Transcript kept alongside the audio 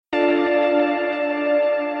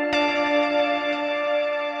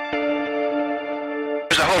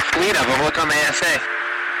fleet of them. Look on the ASA.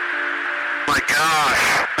 My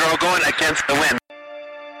gosh. They're all going against the wind.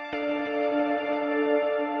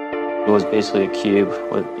 It was basically a cube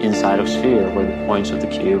with inside of a sphere where the points of the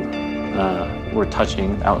cube were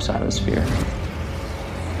touching outside of the sphere.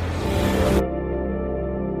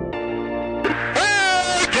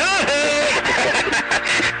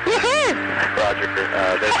 Roger.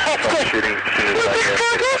 There's troubleshooting.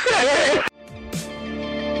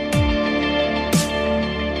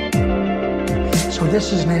 So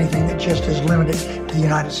this isn't anything that just is limited to the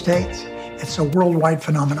United States. It's a worldwide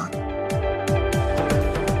phenomenon.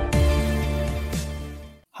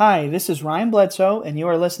 Hi, this is Ryan Bledsoe, and you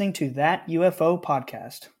are listening to That UFO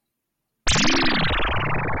Podcast.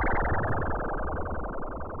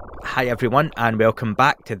 Hi everyone, and welcome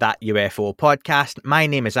back to That UFO Podcast. My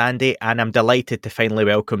name is Andy, and I'm delighted to finally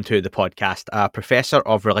welcome to the podcast a Professor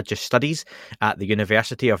of Religious Studies at the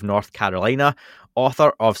University of North Carolina,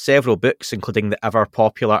 author of several books, including the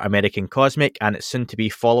ever-popular American Cosmic and its soon-to-be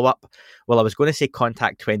follow-up. Well, I was going to say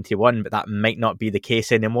Contact 21, but that might not be the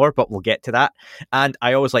case anymore, but we'll get to that. And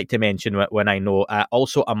I always like to mention when I know,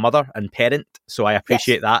 also a mother and parent, so I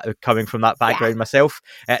appreciate that, coming from that background myself.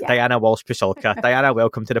 Diana Walsh-Pasulka. Diana,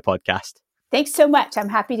 welcome to the podcast. Thanks so much. I'm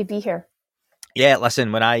happy to be here. Yeah,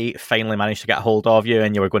 listen, when I finally managed to get a hold of you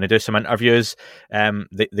and you were going to do some interviews,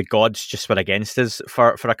 the gods just were against us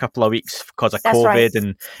for a couple of weeks because of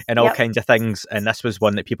COVID and all kinds of things. And this was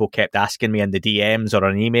one that people kept asking me in the DMs or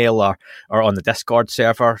on email or on the Discord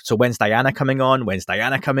server. So when's Diana coming on? When's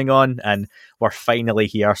Diana coming on? And we're finally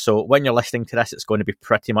here. So when you're listening to this, it's going to be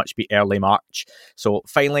pretty much early March. So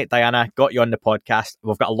finally, Diana, got you on the podcast.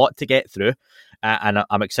 We've got a lot to get through. And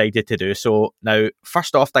I'm excited to do so. Now,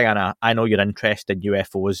 first off, Diana, I know your interest in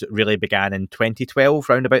UFOs really began in 2012,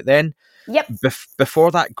 round about then. Yep. Before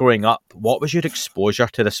that, growing up, what was your exposure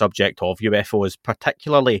to the subject of UFOs,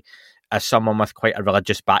 particularly as someone with quite a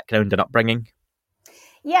religious background and upbringing?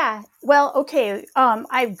 Yeah, well, okay.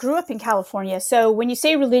 I grew up in California. So when you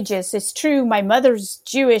say religious, it's true. My mother's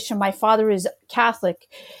Jewish and my father is Catholic.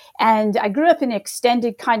 And I grew up in an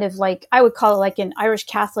extended kind of like, I would call it like an Irish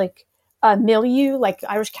Catholic milieu, like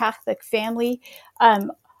Irish Catholic family.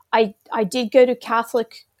 I did go to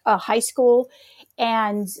Catholic high school.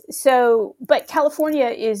 And so, but California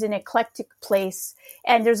is an eclectic place.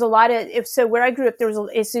 And there's a lot of, where I grew up,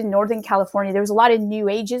 it's in Northern California. There was a lot of New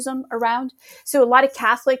Ageism around. So a lot of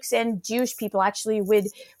Catholics and Jewish people actually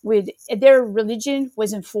would their religion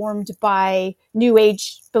was informed by New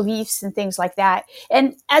Age beliefs and things like that.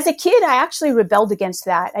 And as a kid, I actually rebelled against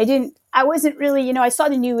that. I wasn't really, I saw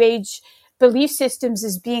the New Age belief systems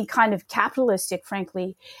as being kind of capitalistic,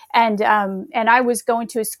 frankly. And I was going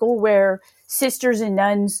to a school where sisters and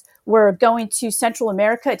nuns were going to Central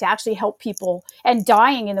America to actually help people and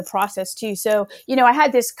dying in the process too. So, I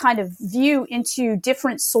had this kind of view into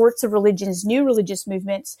different sorts of religions, new religious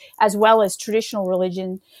movements, as well as traditional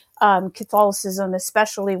religion, Catholicism,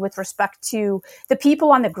 especially with respect to the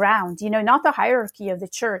people on the ground, not the hierarchy of the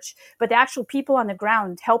church, but the actual people on the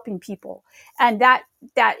ground helping people. And that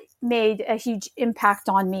made a huge impact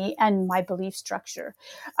on me and my belief structure.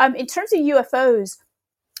 In terms of UFOs,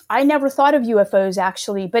 I never thought of UFOs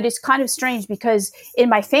actually, but it's kind of strange because in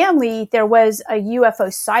my family, there was a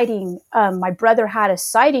UFO sighting. My brother had a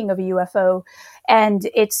sighting of a UFO and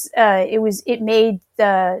it made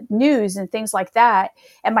the news and things like that.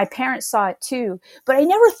 And my parents saw it too, but I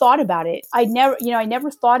never thought about it. I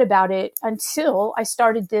never thought about it until I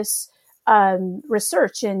started this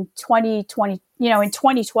research in 2020, in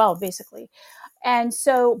 2012, basically. And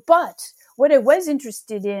so, but what I was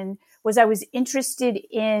interested in was I was interested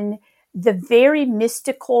in the very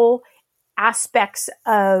mystical aspects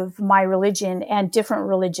of my religion and different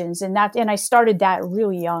religions. And I started that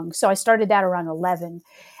really young. So I started that around 11.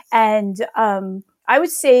 And I would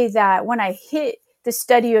say that when I hit the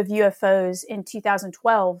study of UFOs in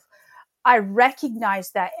 2012, I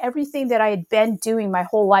recognized that everything that I had been doing my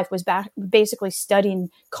whole life was basically studying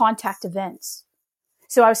contact events.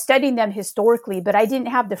 So I was studying them historically, but I didn't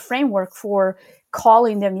have the framework for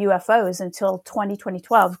calling them UFOs until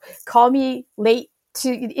 2012. Call me late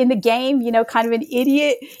in the game, kind of an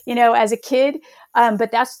idiot, as a kid.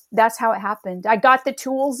 But that's how it happened. I got the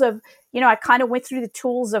tools of, I kind of went through the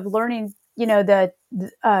tools of learning, the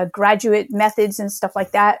graduate methods and stuff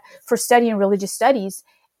like that for studying religious studies.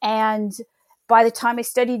 And by the time I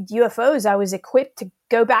studied UFOs, I was equipped to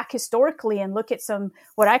go back historically and look at some,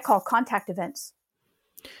 what I call contact events.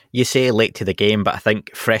 You say late to the game, but I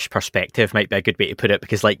think fresh perspective might be a good way to put it,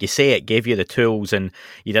 because like you say, it gave you the tools and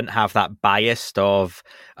you didn't have that bias of,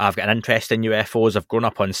 I've got an interest in UFOs, I've grown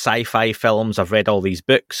up on sci-fi films, I've read all these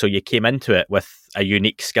books. So you came into it with a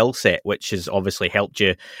unique skill set, which has obviously helped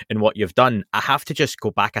you in what you've done. I have to just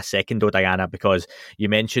go back a second though, Diana, because you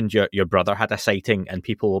mentioned your brother had a sighting, and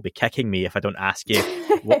people will be kicking me if I don't ask you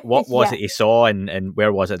what was it he saw and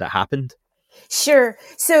where was it that happened? Sure.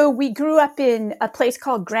 So we grew up in a place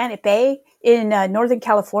called Granite Bay in Northern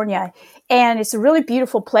California. And it's a really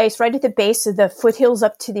beautiful place right at the base of the foothills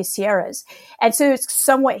up to the Sierras. And so it's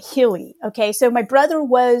somewhat hilly. Okay. So my brother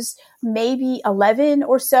was maybe 11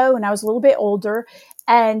 or so, and I was a little bit older.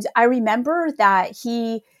 And I remember that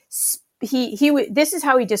this is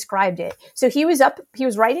how he described it. So he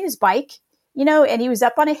was riding his bike, and he was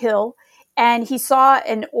up on a hill, and he saw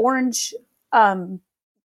an orange,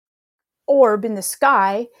 orb in the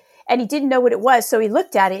sky, and he didn't know what it was. So he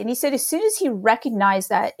looked at it, and he said as soon as he recognized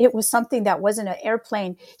that it was something that wasn't an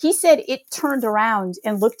airplane, he said it turned around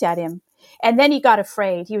and looked at him. And then he got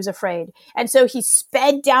afraid. He was afraid. And so he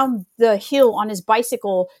sped down the hill on his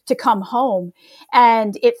bicycle to come home,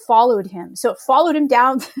 and it followed him. So it followed him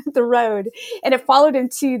down the road, and it followed him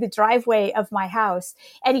to the driveway of my house.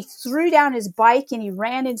 And he threw down his bike, and he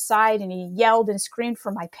ran inside, and he yelled and screamed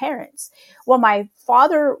for my parents. Well, my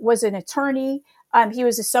father was an attorney. He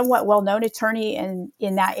was a somewhat well-known attorney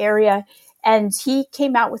in that area. And he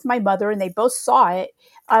came out with my mother, and they both saw it.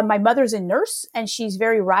 My mother's a nurse, and she's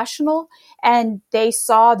very rational, and they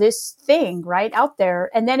saw this thing right out there,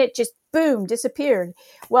 and then it just, boom, disappeared.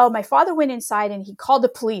 Well, my father went inside, and he called the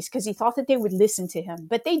police because he thought that they would listen to him,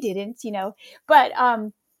 but they didn't, But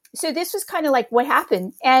so this was kind of like what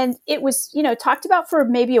happened, and it was, talked about for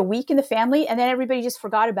maybe a week in the family, and then everybody just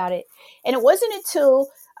forgot about it. And it wasn't until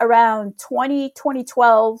around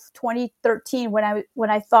 2012, 2013 when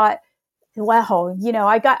I thought, wow,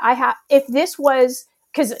 if this was,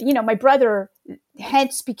 because, my brother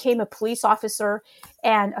hence became a police officer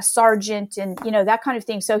and a sergeant and, that kind of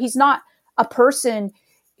thing. So he's not a person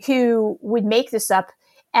who would make this up.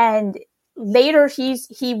 And later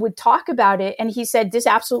he would talk about it, and he said, this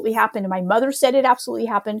absolutely happened. And my mother said it absolutely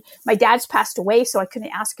happened. My dad's passed away, so I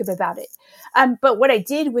couldn't ask him about it. But what I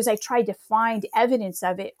did was I tried to find evidence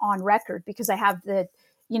of it on record, because I have the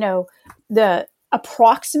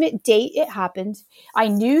approximate date it happened. I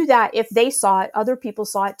knew that if they saw it, other people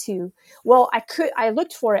saw it too. Well, I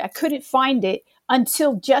looked for it. I couldn't find it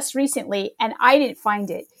until just recently, and I didn't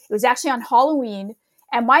find it. It was actually on Halloween,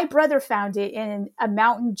 and my brother found it in a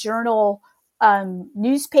Mountain Journal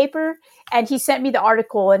newspaper, and he sent me the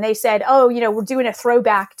article, and they said, oh, we're doing a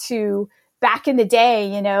throwback to back in the day,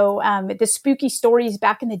 the spooky stories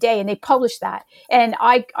back in the day, and they published that. And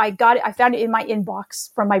I got it. I found it in my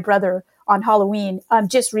inbox from my brother on Halloween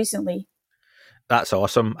just recently. That's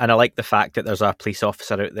awesome. And I like the fact that there's a police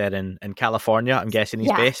officer out there in California, I'm guessing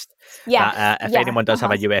he's based. Yeah. That, if anyone does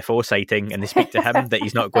have a UFO sighting and they speak to him, that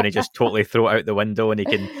he's not going to just totally throw it out the window, and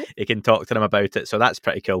he can talk to them about it. So that's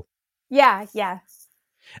pretty cool. Yeah.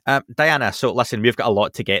 Diana, so listen, we've got a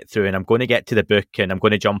lot to get through, and I'm going to get to the book, and I'm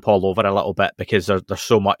going to jump all over a little bit because there's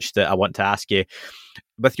so much that I want to ask you.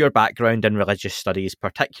 With your background in religious studies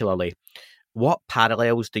particularly, what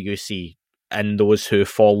parallels do you see in those who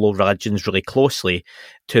follow religions really closely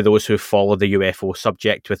to those who follow the UFO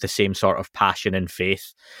subject with the same sort of passion and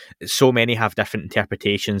faith? So many have different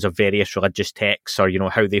interpretations of various religious texts, or,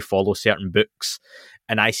 how they follow certain books.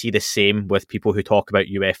 And I see the same with people who talk about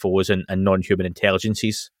UFOs and non-human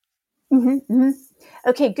intelligences. Mm-hmm, mm-hmm.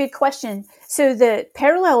 Okay, good question. So the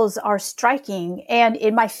parallels are striking. And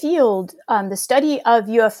in my field, the study of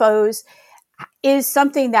UFOs is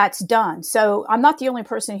something that's done. So I'm not the only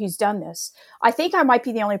person who's done this. I think I might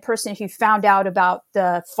be the only person who found out about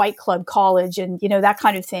the Fight Club College and, that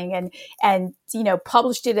kind of thing, and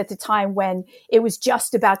published it at the time when it was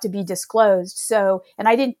just about to be disclosed. So,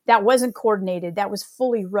 and that wasn't coordinated. That was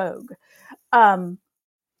fully rogue.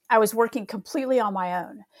 I was working completely on my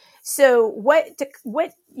own. So what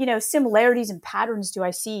similarities and patterns do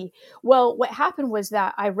I see? Well, what happened was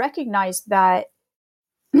that I recognized that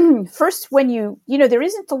first, when there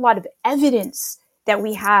isn't a lot of evidence that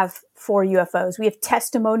we have for UFOs. We have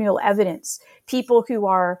testimonial evidence, people who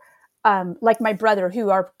are like my brother, who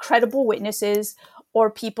are credible witnesses, or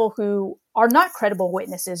people who are not credible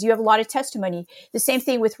witnesses. You have a lot of testimony. The same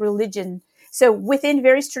thing with religion. So within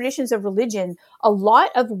various traditions of religion, a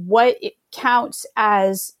lot of what it counts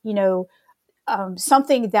as,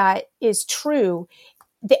 something that is true,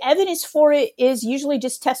 the evidence for it is usually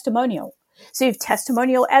just testimonial. So you have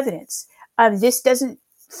testimonial evidence. This doesn't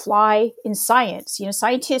fly in science.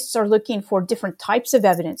 Scientists are looking for different types of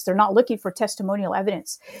evidence. They're not looking for testimonial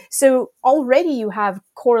evidence. So already you have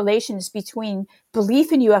correlations between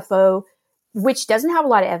belief in UFO, which doesn't have a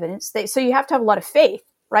lot of evidence. So you have to have a lot of faith,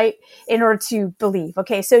 right, in order to believe.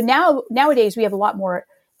 Okay, so nowadays we have a lot more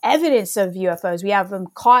evidence of UFOs. We have them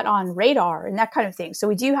caught on radar and that kind of thing. So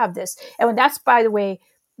we do have this. And that's, by the way,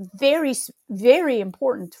 very, very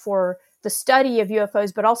important for the study of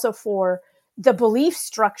UFOs, but also for the belief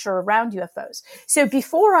structure around UFOs. So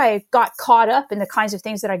before I got caught up in the kinds of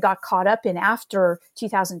things that I got caught up in after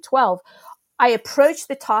 2012, I approached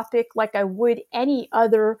the topic like I would any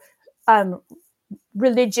other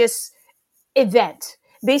religious event.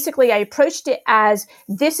 Basically, I approached it as,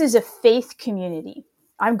 this is a faith community.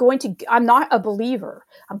 I'm not a believer.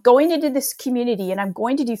 I'm going into this community and I'm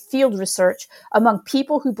going to do field research among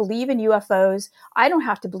people who believe in UFOs. I don't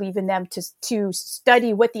have to believe in them to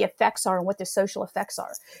study what the effects are and what the social effects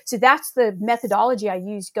are. So that's the methodology I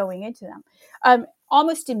used going into them.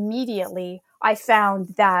 Almost immediately, I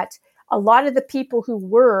found that a lot of the people who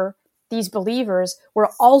were these believers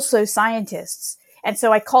were also scientists. And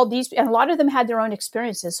so I called these, and a lot of them had their own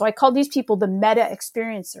experiences. So I called these people the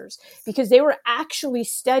meta-experiencers, because they were actually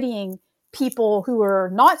studying people who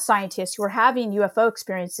were not scientists, who were having UFO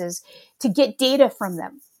experiences, to get data from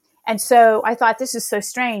them. And so I thought, this is so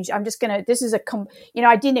strange. I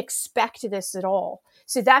didn't expect this at all.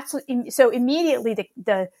 So immediately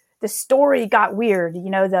the story got weird.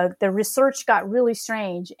 The research got really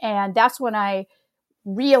strange. And that's when I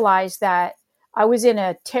realized that I was in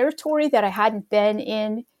a territory that I hadn't been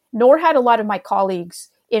in, nor had a lot of my colleagues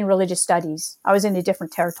in religious studies. I was in a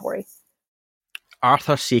different territory.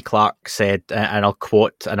 Arthur C. Clarke said, and I'll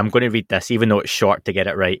quote, and I'm going to read this, even though it's short to get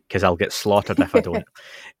it right, because I'll get slaughtered if I don't.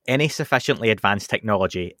 Any sufficiently advanced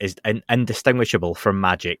technology is indistinguishable from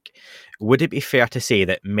magic. Would it be fair to say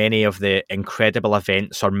that many of the incredible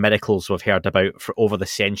events or miracles we've heard about for over the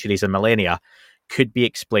centuries and millennia could be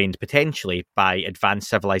explained potentially by advanced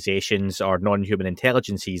civilizations or non-human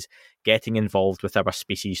intelligences getting involved with our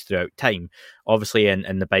species throughout time? Obviously,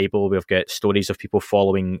 in the Bible, we've got stories of people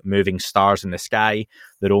following moving stars in the sky.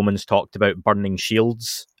 The Romans talked about burning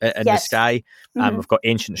shields in the sky. And we've got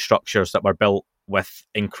ancient structures that were built with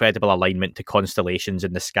incredible alignment to constellations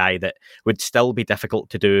in the sky that would still be difficult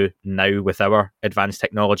to do now with our advanced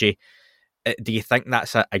technology. Do you think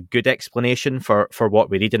that's a good explanation for what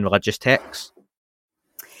we read in religious texts?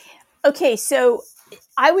 Okay, so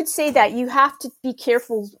I would say that you have to be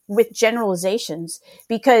careful with generalizations,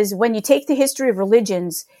 because when you take the history of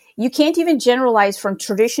religions, you can't even generalize from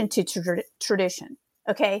tradition to tradition.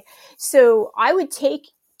 Okay, so I would take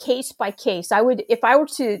case by case. If I were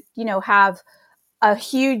to, have a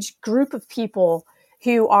huge group of people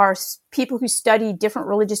who are people who study different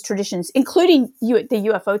religious traditions, including the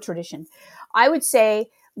UFO tradition, I would say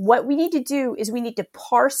what we need to do is we need to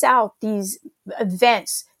parse out these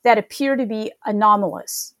events that appear to be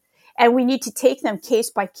anomalous, and we need to take them case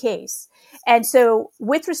by case. And so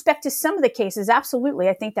with respect to some of the cases, absolutely,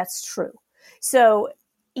 I think that's true. So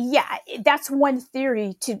yeah, that's one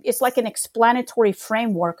theory. It's like an explanatory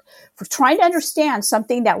framework for trying to understand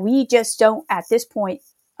something that we just don't at this point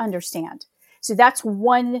understand. So that's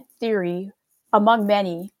one theory among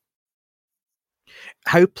many.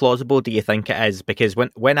 How plausible do you think it is? Because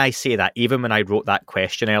when I say that, even when I wrote that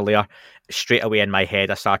question earlier, straight away in my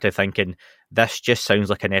head, I started thinking, this just sounds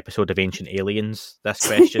like an episode of Ancient Aliens, this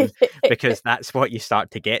question, because that's what you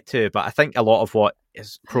start to get to. But I think a lot of what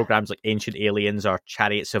is programs like Ancient Aliens or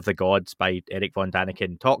Chariots of the Gods by Eric von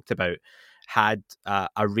Daniken talked about had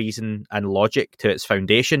a reason and logic to its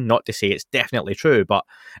foundation. Not to say it's definitely true, but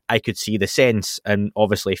I could see the sense. And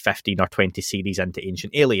obviously 15 or 20 series into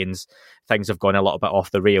Ancient Aliens, things have gone a little bit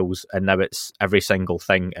off the rails, and now it's every single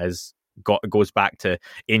thing goes back to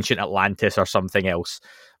ancient Atlantis or something else.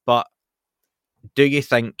 But do you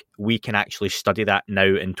think we can actually study that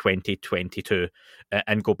now in 2022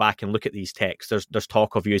 and go back and look at these texts? There's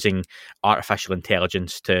talk of using artificial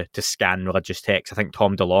intelligence to scan religious texts. I think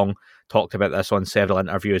Tom DeLonge talked about this on several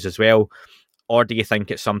interviews as well. Or do you think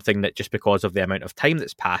it's something that just because of the amount of time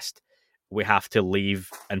that's passed, we have to leave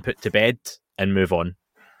and put to bed and move on?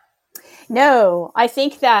 No, I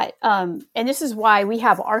think that, and this is why we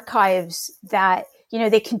have archives that,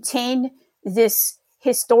 they contain this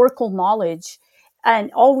historical knowledge.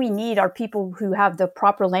 And all we need are people who have the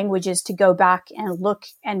proper languages to go back and look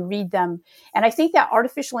and read them. And I think that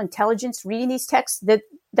artificial intelligence reading these texts,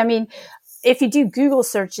 if you do Google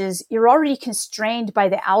searches, you're already constrained by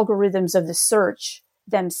the algorithms of the search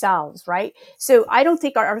themselves, right? So I don't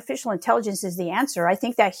think our artificial intelligence is the answer. I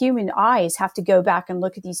think that human eyes have to go back and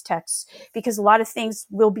look at these texts, because a lot of things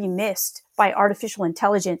will be missed by artificial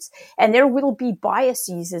intelligence, and there will be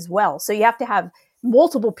biases as well. So you have to have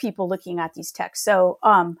multiple people looking at these texts. So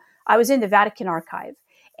I was in the Vatican archive,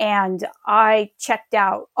 and I checked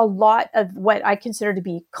out a lot of what I consider to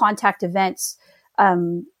be contact events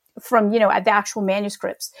from, the actual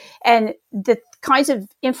manuscripts. And the kinds of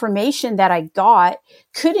information that I got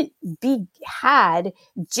couldn't be had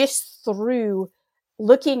just through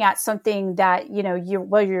looking at something that,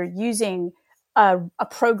 you're using a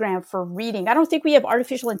program for reading. I don't think we have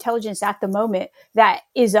artificial intelligence at the moment that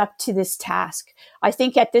is up to this task. I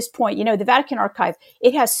think at this point, the Vatican archive,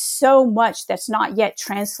 it has so much that's not yet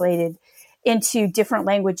translated into different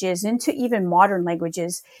languages, into even modern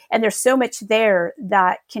languages. And there's so much there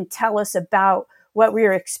that can tell us about what we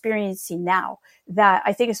are experiencing now, that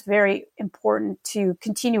I think it's very important to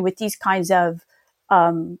continue with these kinds of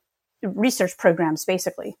research programs,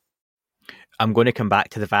 basically. I'm going to come back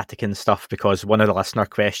to the Vatican stuff because one of the listener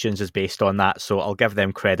questions is based on that. So I'll give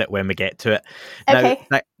them credit when we get to it. Okay.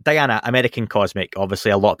 Now, Diana, American Cosmic,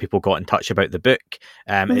 obviously a lot of people got in touch about the book.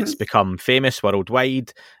 It's become famous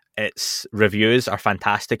worldwide. Its reviews are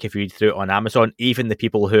fantastic if you read through it on Amazon. Even the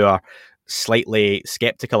people who are slightly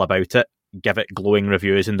skeptical about it give it glowing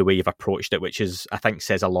reviews in the way you've approached it, which is, I think,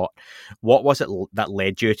 says a lot. What was it that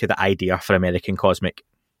led you to the idea for American Cosmic?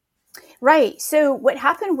 Right. So what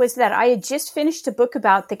happened was that I had just finished a book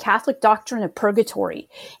about the Catholic doctrine of purgatory.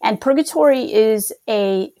 And purgatory is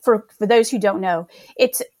for those who don't know,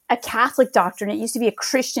 it's a Catholic doctrine. It used to be a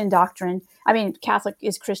Christian doctrine. I mean, Catholic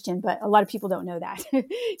is Christian, but a lot of people don't know that.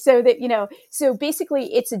 So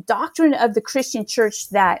basically it's a doctrine of the Christian church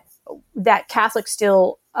that Catholics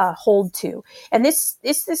still hold to. And this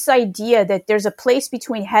idea that there's a place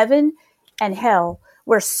between heaven and hell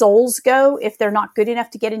where souls go if they're not good enough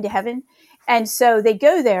to get into heaven. And so they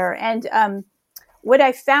go there. And what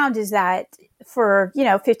I found is that for,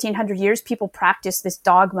 1,500 years, people practiced this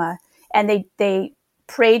dogma, and they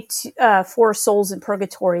prayed for souls in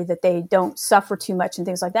purgatory, that they don't suffer too much and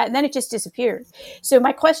things like that. And then it just disappeared. So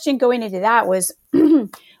my question going into that was,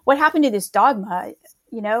 what happened to this dogma,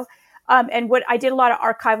 and what I did a lot of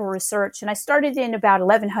archival research, and I started in about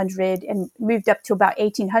 1100 and moved up to about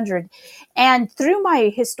 1800. And through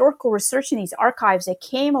my historical research in these archives, I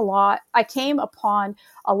came upon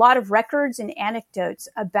a lot of records and anecdotes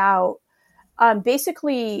about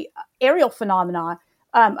basically aerial phenomena,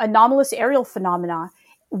 anomalous aerial phenomena,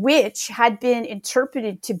 which had been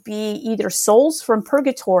interpreted to be either souls from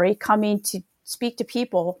purgatory coming to speak to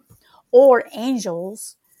people, or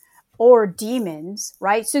angels, or demons,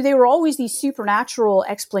 right? So there were always these supernatural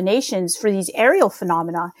explanations for these aerial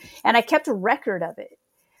phenomena, and I kept a record of it.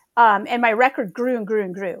 And my record grew and grew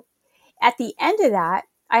and grew. At the end of that,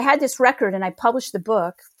 I had this record, and I published the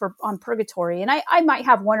book on purgatory, and I might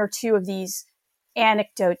have one or two of these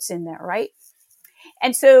anecdotes in there, right?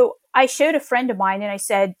 And so I showed a friend of mine, and I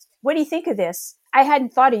said, "What do you think of this?" I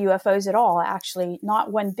hadn't thought of UFOs at all, actually,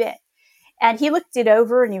 not one bit. And he looked it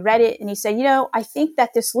over and he read it and he said, I think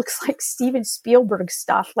that this looks like Steven Spielberg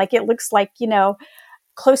stuff. Like it looks like,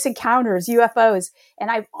 Close Encounters, UFOs. And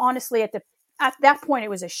I honestly, at that point, it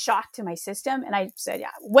was a shock to my system. And I said, yeah,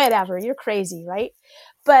 whatever, you're crazy, right?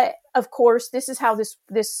 But of course, this is how this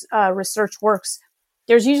research works.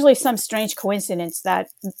 There's usually some strange coincidence that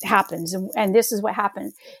happens. And this is what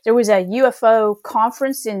happened. There was a UFO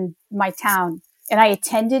conference in my town, and I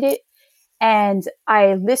attended it. And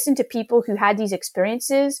I listened to people who had these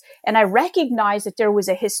experiences, and I recognized that there was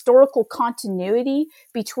a historical continuity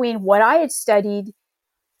between what I had studied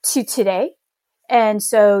to today. And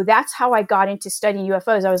so that's how I got into studying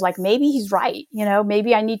UFOs. I was like, maybe he's right.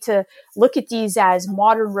 Maybe I need to look at these as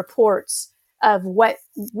modern reports of what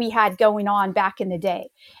we had going on back in the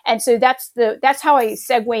day. And so that's how I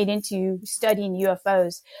segued into studying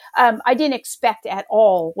UFOs. I didn't expect at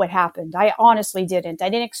all what happened. I honestly didn't. I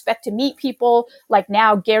didn't expect to meet people like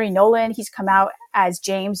now Gary Nolan. He's come out as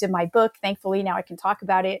James in my book. Thankfully, now I can talk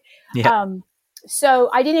about it. Yeah.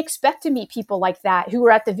 So I didn't expect to meet people like that who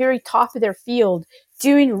were at the very top of their field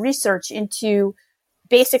doing research into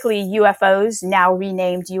basically UFOs, now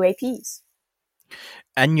renamed UAPs.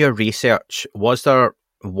 In your research, was there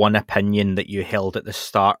one opinion that you held at the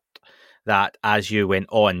start that, as you went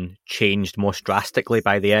on, changed most drastically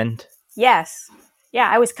by the end? Yes. Yeah,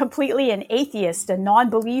 I was completely an atheist, a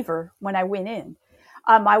non-believer when I went in.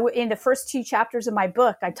 In the first 2 chapters of my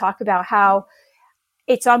book, I talk about how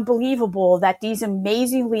it's unbelievable that these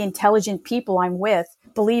amazingly intelligent people I'm with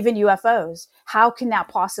believe in UFOs. How can that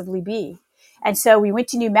possibly be? And so we went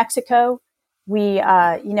to New Mexico, we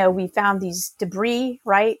found these debris,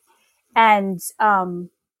 right? And,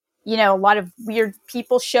 a lot of weird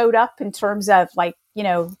people showed up in terms of like,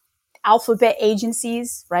 alphabet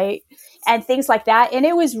agencies, right? And things like that. And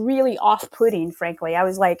it was really off-putting, frankly. I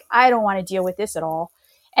was like, I don't want to deal with this at all.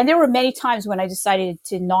 And there were many times when I decided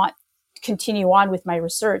to not continue on with my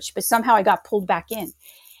research, but somehow I got pulled back in.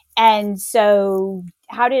 And so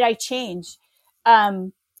how did I change?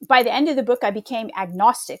 By the end of the book, I became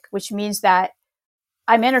agnostic, which means that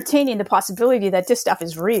I'm entertaining the possibility that this stuff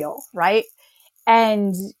is real, right?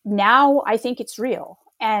 And now I think it's real.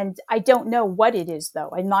 And I don't know what it is,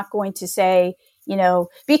 though. I'm not going to say,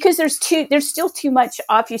 because there's still too much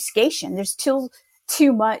obfuscation. There's still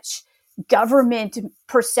too much government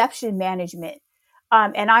perception management.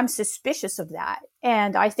 And I'm suspicious of that.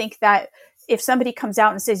 And I think that if somebody comes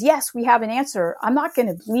out and says, yes, we have an answer, I'm not going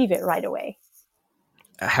to believe it right away.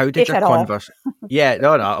 How did your conversation? Yeah,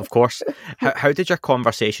 no, of course. How did your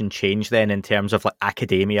conversation change then in terms of like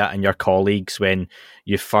academia and your colleagues when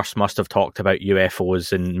you first must have talked about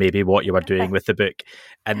UFOs and maybe what you were doing with the book,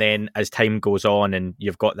 and then as time goes on and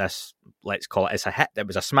you've got this, let's call it, it's a hit. It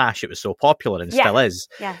was a smash. It was so popular and still is.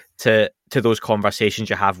 Yeah. To those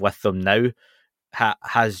conversations you have with them now,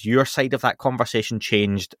 has your side of that conversation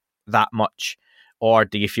changed that much, or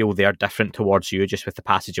do you feel they're different towards you just with the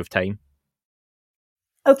passage of time?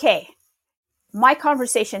 Okay, my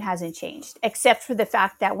conversation hasn't changed, except for the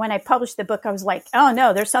fact that when I published the book, I was like, oh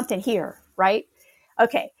no, there's something here, right?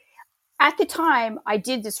 Okay. At the time I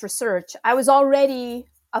did this research, I was already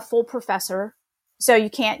a full professor. So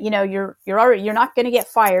you can't, you're not going to get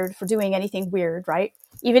fired for doing anything weird, right?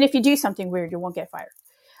 Even if you do something weird, you won't get fired.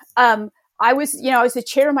 I was the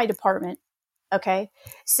chair of my department. Okay.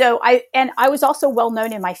 So I was also well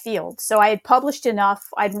known in my field. So I had published enough,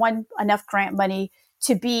 I'd won enough grant money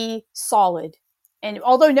to be solid. And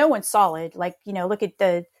although no one's solid, like, look at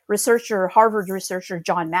the Harvard researcher,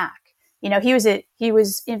 John Mack, he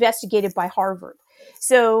was investigated by Harvard.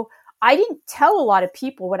 So I didn't tell a lot of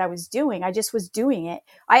people what I was doing. I just was doing it.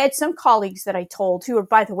 I had some colleagues that I told who are,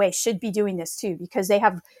 by the way, should be doing this too, because they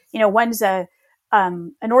have, one's an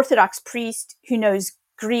Orthodox priest who knows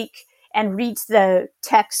Greek and reads the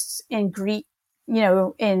texts in Greek,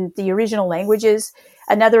 in the original languages.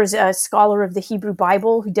 Another is a scholar of the Hebrew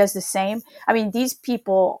Bible who does the same. I mean, these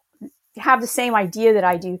people have the same idea that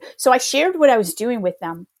I do. So I shared what I was doing with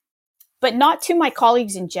them, but not to my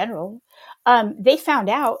colleagues in general. They found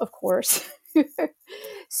out, of course.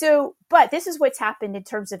 But this is what's happened in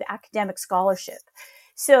terms of academic scholarship.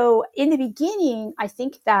 So in the beginning, I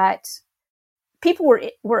think that people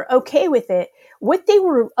were okay with it. What they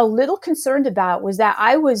were a little concerned about was that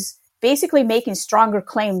I was basically making stronger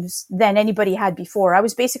claims than anybody had before. I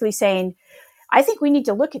was basically saying, I think we need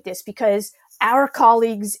to look at this because our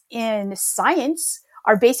colleagues in science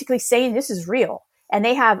are basically saying this is real and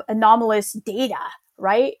they have anomalous data,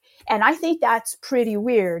 right? And I think that's pretty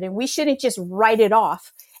weird. And we shouldn't just write it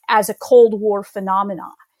off as a Cold War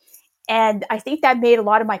phenomenon. And I think that made a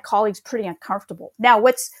lot of my colleagues pretty uncomfortable. Now,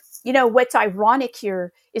 what's ironic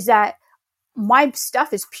here is that my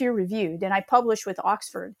stuff is peer reviewed and I publish with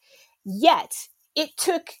Oxford. Yet it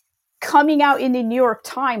took coming out in the New York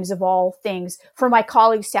Times of all things for my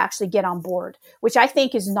colleagues to actually get on board, which I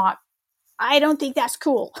think is not, I don't think that's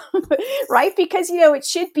cool, right? Because, it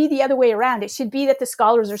should be the other way around. It should be that the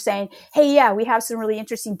scholars are saying, hey, yeah, we have some really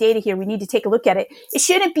interesting data here. We need to take a look at it. It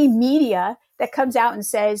shouldn't be media that comes out and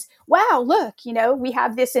says, wow, look, we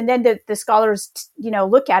have this. And then the scholars,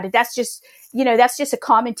 look at it. That's just a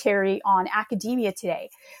commentary on academia today.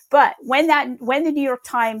 But when the New York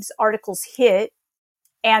Times articles hit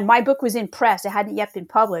and my book was in press, it hadn't yet been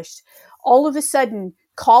published, all of a sudden,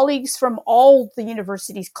 colleagues from all the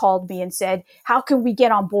universities called me and said, how can we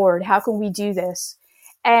get on board? How can we do this?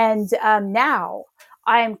 And now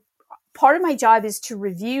part of my job is to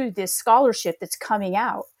review this scholarship that's coming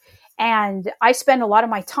out. And I spend a lot of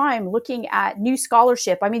my time looking at new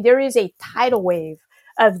scholarship. I mean, there is a tidal wave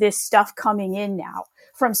of this stuff coming in now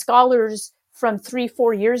from scholars from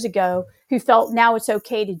 3-4 years ago who felt now it's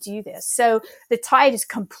okay to do this. So the tide has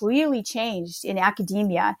completely changed in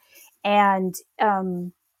academia. And,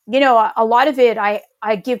 a lot of it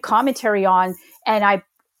I give commentary on, and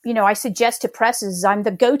I suggest to presses, I'm the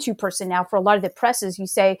go-to person now for a lot of the presses who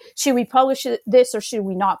say, should we publish this or should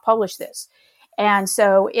we not publish this? And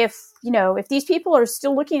so if these people are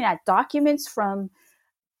still looking at documents from,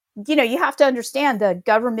 you have to understand the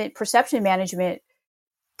government perception management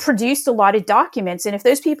produced a lot of documents. And if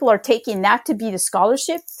those people are taking that to be the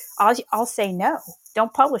scholarship, I'll say no,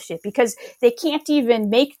 don't publish it, because they can't even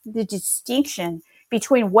make the distinction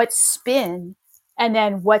between what's spin and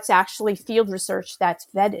then what's actually field research that's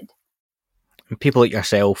vetted. People like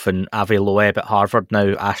yourself and Avi Loeb at Harvard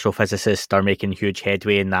now, astrophysicists, are making huge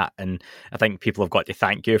headway in that. And I think people have got to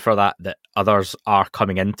thank you for that others are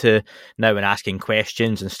coming into now and asking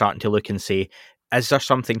questions and starting to look and say, is there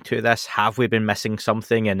something to this? Have we been missing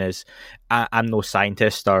something? And I'm no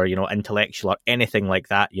scientist or, intellectual or anything like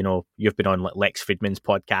that. You've been on Lex Friedman's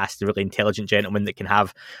podcast, a really intelligent gentleman that can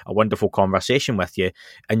have a wonderful conversation with you.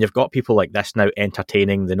 And you've got people like this now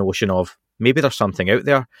entertaining the notion of, maybe there's something out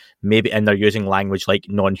there, and they're using language like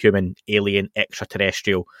non-human, alien,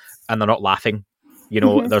 extraterrestrial, and they're not laughing.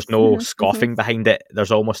 There's no scoffing behind it.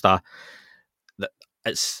 There's almost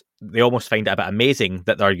they almost find it a bit amazing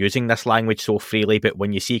that they're using this language so freely. But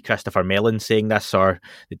when you see Christopher Mellon saying this, or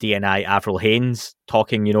the DNI Avril Haines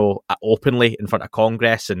talking, openly in front of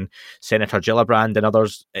Congress, and Senator Gillibrand and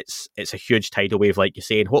others, it's a huge tidal wave, like you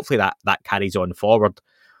say, and hopefully that carries on forward.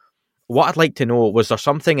 What I'd like to know, was there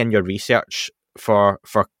something in your research for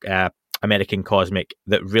American Cosmic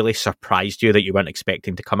that really surprised you that you weren't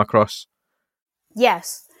expecting to come across?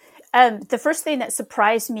 Yes. The first thing that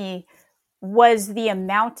surprised me was the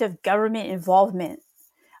amount of government involvement.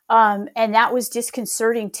 And that was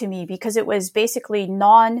disconcerting to me because it was basically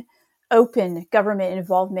non-open government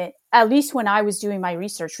involvement, at least when I was doing my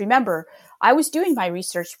research. Remember, I was doing my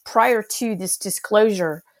research prior to this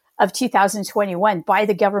disclosure of 2021 by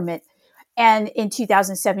the government, and in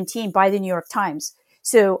 2017 by the New York Times.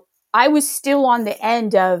 So I was still on the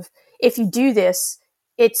end of, if you do this,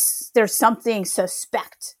 there's something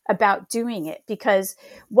suspect about doing it, because,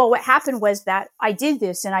 well, what happened was that I did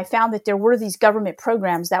this and I found that there were these government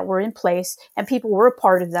programs that were in place and people were a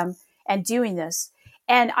part of them and doing this.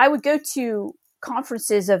 And I would go to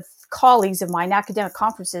conferences of colleagues of mine, academic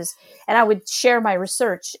conferences, and I would share my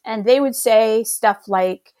research, and they would say stuff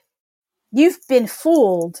like, "You've been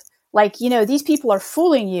fooled. Like, these people are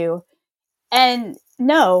fooling you." And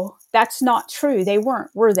no, that's not true. They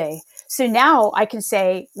weren't, were they? So now I can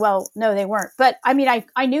say, well, no, they weren't. But I mean,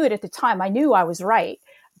 I knew it at the time. I knew I was right,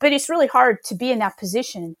 but it's really hard to be in that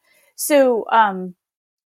position. So,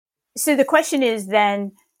 so the question is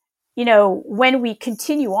then, when we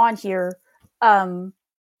continue on here,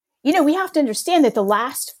 we have to understand that the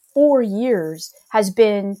last 4 years has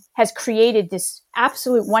created this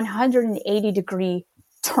absolute 180-degree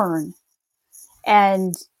turn.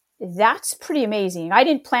 And that's pretty amazing. I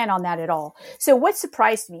didn't plan on that at all. So what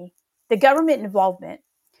surprised me? The government involvement,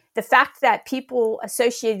 the fact that people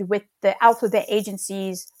associated with the alphabet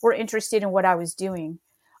agencies were interested in what I was doing.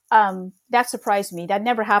 That surprised me. That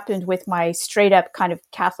never happened with my straight up kind of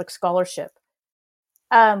Catholic scholarship.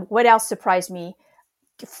 What else surprised me?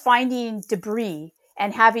 Finding debris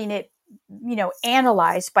and having it,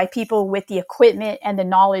 analyzed by people with the equipment and the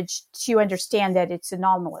knowledge to understand that it's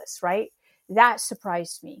anomalous, right? That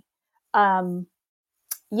surprised me. Those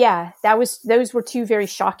were two very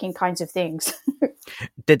shocking kinds of things.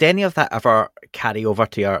 Did any of that ever carry over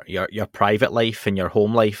to your private life and your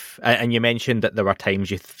home life? And you mentioned that there were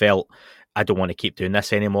times you felt, I don't want to keep doing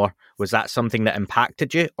this anymore. Was that something that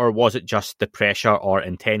impacted you, or was it just the pressure or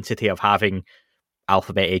intensity of having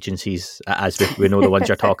alphabet agencies, as we know the ones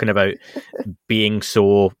you're talking about, being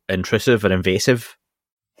so intrusive and invasive?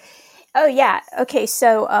 Oh, yeah. Okay.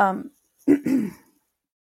 So,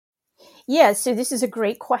 yeah, so this is a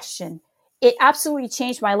great question. It absolutely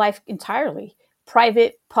changed my life entirely.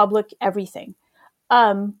 Private, public, everything.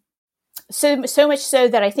 So much so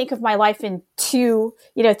that I think of my life in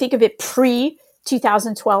think of it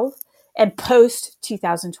pre-2012 and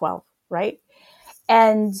post-2012, right?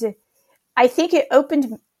 And I think it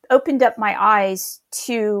opened up my eyes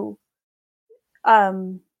to,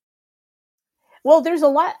 there's a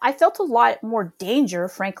lot, I felt a lot more danger,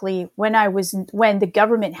 frankly, when the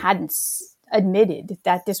government hadn't admitted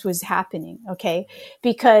that this was happening. Okay.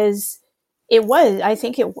 Because there was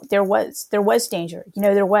danger,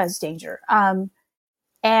 there was danger.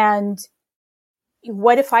 And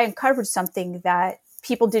what if I uncovered something that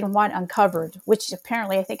people didn't want uncovered, which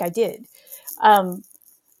apparently I think I did.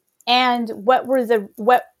 And what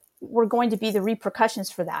were going to be the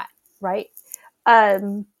repercussions for that, right?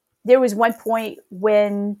 There was one point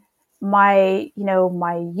when my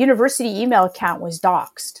university email account was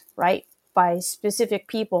doxxed, right, by specific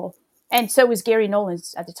people. And so was Gary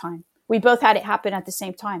Nolan's at the time. We both had it happen at the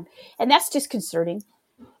same time. And that's disconcerting.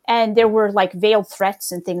 And there were like veiled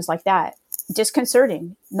threats and things like that.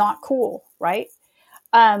 Disconcerting, not cool, right?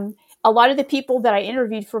 A lot of the people that I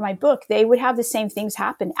interviewed for my book, they would have the same things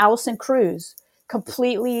happen. Allison Cruz,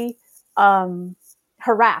 completely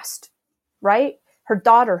harassed, right? Her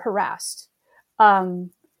daughter harassed.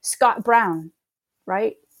 Scott Brown,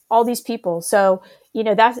 right? all these people. So,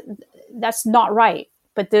 that's not right.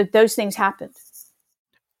 But those things happened.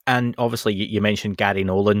 And obviously, you mentioned Gary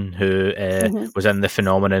Nolan, who was in The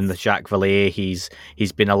Phenomenon with Jacques Vallée. He's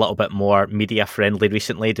been a little bit more media friendly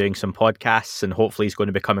recently, doing some podcasts, and hopefully he's going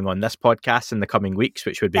to be coming on this podcast in the coming weeks,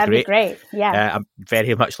 which would be That'd great. Be great, yeah. I'm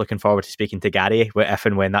very much looking forward to speaking to Gary if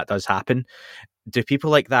and when that does happen. Do people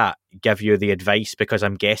like that give you the advice? Because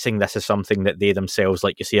I'm guessing this is something that they themselves,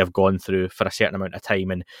 like you say, have gone through for a certain amount of time.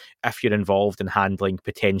 And if you're involved in handling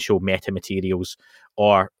potential metamaterials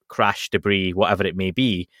or crash debris, whatever it may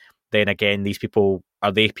be, then again, these people,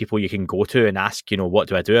 are they people you can go to and ask, what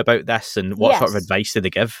do I do about this? And what sort of advice do they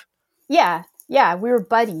give? Yeah, we were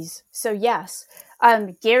buddies. So yes,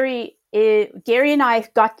 Gary and I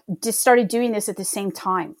just started doing this at the same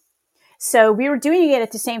time. So we were doing it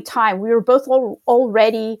at the same time. We were both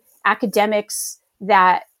already academics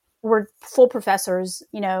that were full professors,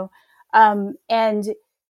 and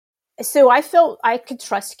so I felt I could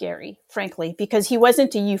trust Gary, frankly, because he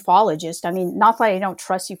wasn't a ufologist. I mean, not that I don't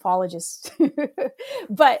trust ufologists,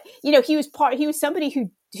 but he was somebody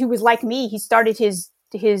who was like me. He started his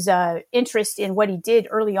interest in what he did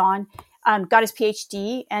early on, got his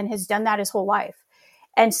PhD, and has done that his whole life.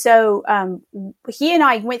 And so he and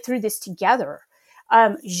I went through this together.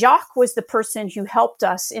 Jacques was the person who helped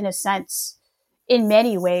us, in a sense, in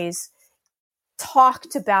many ways,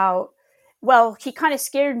 talked about, well, he kind of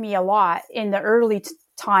scared me a lot in the early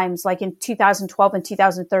times, like in 2012 and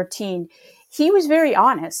 2013. He was very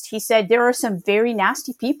honest. He said, there are some very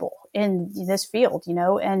nasty people in this field,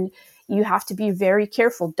 and you have to be very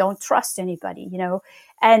careful. Don't trust anybody,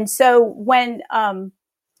 And so when...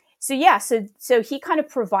 So he kind of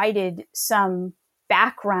provided some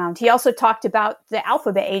background. He also talked about the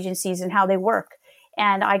alphabet agencies and how they work.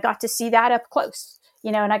 And I got to see that up close,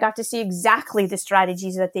 and I got to see exactly the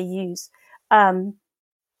strategies that they use.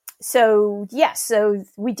 So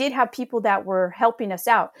we did have people that were helping us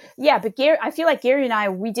out. Yeah, but I feel like Gary and I,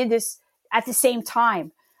 we did this at the same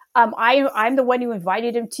time. I'm the one who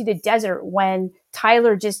invited him to the desert when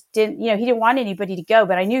Tyler just didn't, he didn't want anybody to go,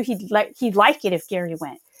 but I knew he'd like it if Gary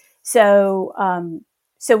went. So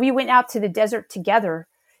we went out to the desert together.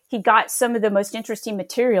 He got some of the most interesting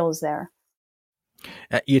materials there.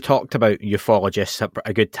 You talked about ufologists,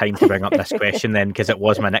 a good time to bring up this question then, because it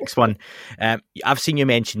was my next one. I've seen you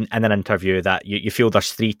mention in an interview that you feel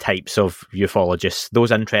there's three types of ufologists: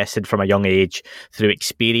 those interested from a young age through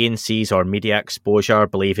experiences or media exposure,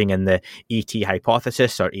 believing in the ET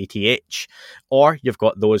hypothesis or ETH, or you've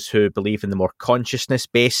got those who believe in the more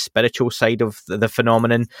consciousness-based spiritual side of the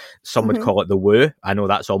phenomenon. Some would call it the woo. I know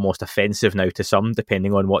that's almost offensive now to some,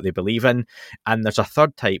 depending on what they believe in. And there's a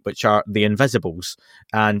third type, which are the invisibles.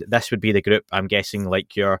 And this would be the group, I'm guessing,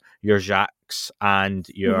 like your Jacques and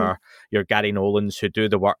your Gary Nolans, who do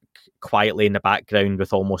the work quietly in the background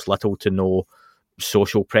with almost little to no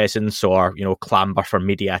social presence or, clamber for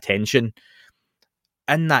media attention.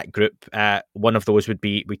 In that group, one of those would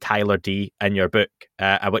be Tyler D in your book,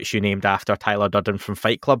 which you named after Tyler Durden from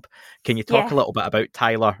Fight Club. Can you talk a little bit about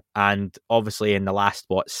Tyler? And obviously in the last,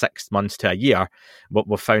 6 months to a year, what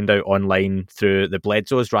we've found out online through the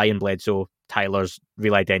Bledsoes, Ryan Bledsoe, Tyler's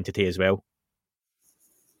real identity as well.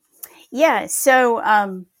 Yeah,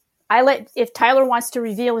 so if Tyler wants to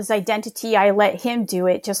reveal his identity, I let him do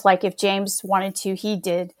it, just like if James wanted to, he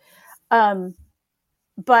did.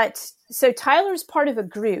 But so Tyler's part of a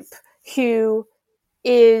group who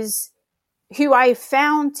I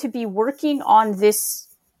found to be working on this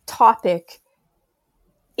topic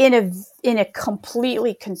in a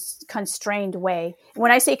completely constrained way.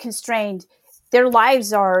 When I say constrained, their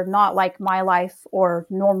lives are not like my life or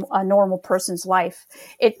a normal person's life.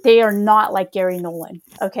 They are not like Gary Nolan.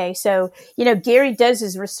 Okay. So, Gary does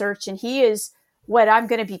his research, and he is what I'm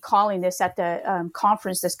going to be calling this at the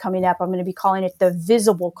conference that's coming up. I'm going to be calling it the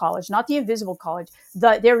visible college, not the invisible college.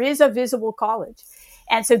 There is a visible college.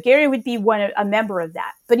 And so Gary would be a member of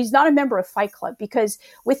that, but he's not a member of Fight Club, because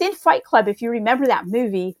within Fight Club, if you remember that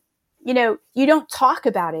movie, you don't talk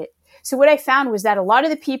about it. So what I found was that a lot of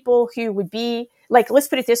the people who would be like, let's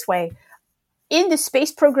put it this way, in the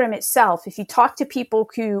space program itself, if you talk to people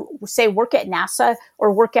who say work at NASA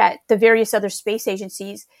or work at the various other space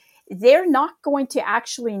agencies, they're not going to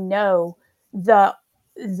actually know the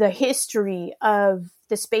history of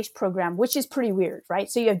the space program, which is pretty weird, right?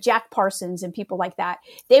 So you have Jack Parsons and people like that.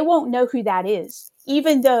 They won't know who that is,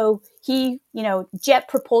 even though Jet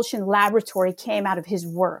Propulsion Laboratory came out of his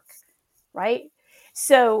work, right?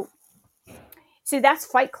 So that's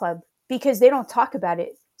Fight Club, because they don't talk about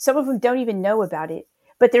it. Some of them don't even know about it,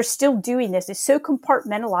 but they're still doing this. It's so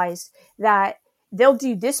compartmentalized that they'll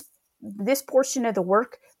do this portion of the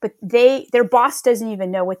work, but their boss doesn't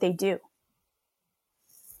even know what they do.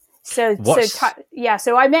 So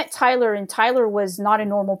I met Tyler, and Tyler was not a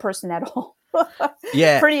normal person at all.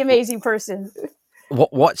 Yeah. Pretty amazing person.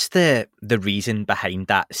 What's the reason behind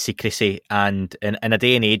that secrecy? And in a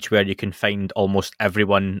day and age where you can find almost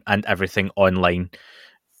everyone and everything online,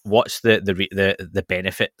 what's the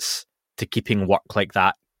benefits to keeping work like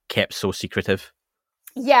that kept so secretive?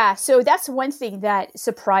 Yeah, so that's one thing that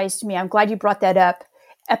surprised me. I'm glad you brought that up.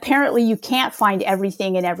 Apparently, you can't find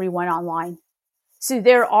everything and everyone online. So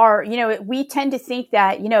there are, we tend to think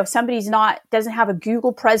that, if somebody's doesn't have a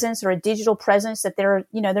Google presence or a digital presence, that they're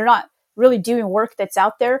not really doing work that's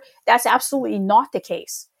out there. That's absolutely not the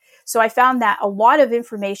case. So I found that a lot of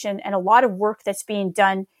information and a lot of work that's being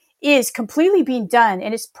done is completely being done.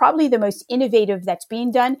 And it's probably the most innovative that's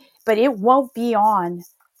being done, but it won't be on,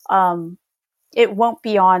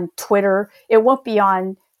 Twitter. It won't be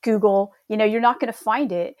on Google. You're not going to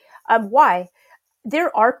find it. Why?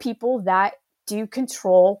 There are people that do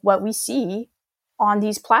control what we see on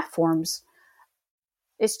these platforms.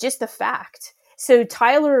 It's just a fact. So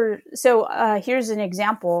Tyler, here's an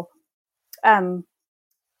example.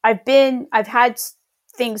 I've had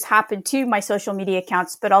things happen to my social media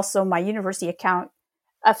accounts, but also my university account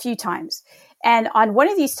a few times. And on one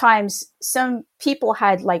of these times, some people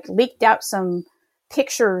had leaked out some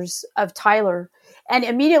pictures of Tyler. And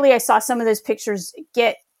immediately I saw some of those pictures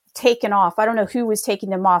get taken off. I don't know who was taking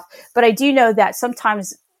them off, but I do know that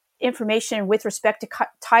sometimes information with respect to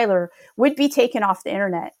Tyler would be taken off the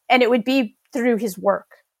internet, and it would be through his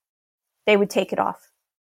work. They would take it off.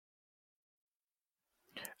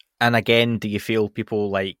 And again, do you feel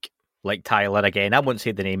people like Tyler, again, I won't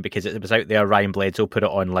say the name because it was out there, Ryan Bledsoe put it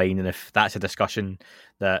online, and if that's a discussion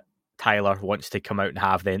that Tyler wants to come out and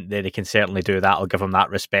have, then they can certainly do that. I'll give him that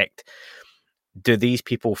respect. Do these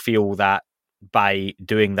people feel that by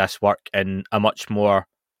doing this work in a much more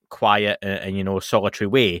quiet and solitary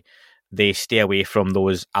way, they stay away from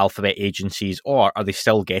those alphabet agencies, or are they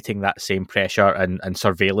still getting that same pressure and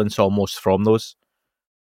surveillance almost from those?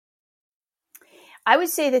 I would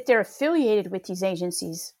say that they're affiliated with these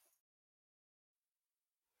agencies.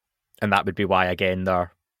 And that would be why, again,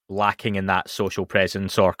 they're lacking in that social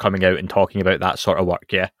presence or coming out and talking about that sort of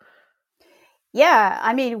work, yeah? Yeah,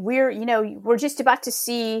 I mean, we're just about to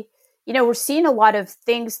see, we're seeing a lot of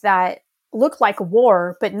things that look like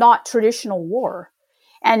war, but not traditional war.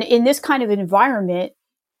 And in this kind of environment,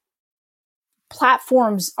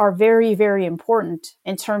 platforms are very, very important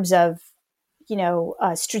in terms of,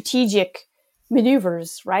 strategic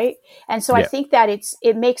maneuvers, right? And so I think that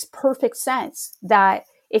it makes perfect sense that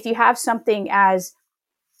if you have something as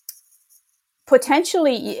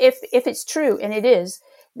potentially, if it's true, and it is,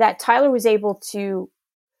 that Tyler was able to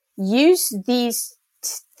use these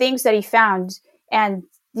things that he found and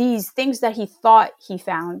these things that he thought he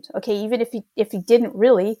found, okay, even if he didn't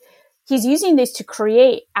really, he's using this to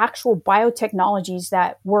create actual biotechnologies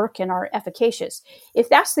that work and are efficacious. If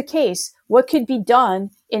that's the case, what could be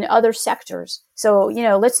done in other sectors? So,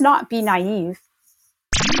 let's not be naive.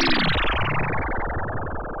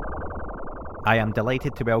 I am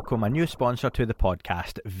delighted to welcome a new sponsor to the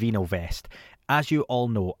podcast, VinoVest. As you all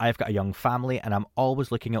know, I've got a young family and I'm always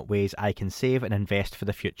looking at ways I can save and invest for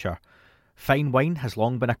the future. Fine wine has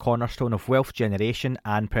long been a cornerstone of wealth generation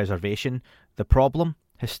and preservation. The problem?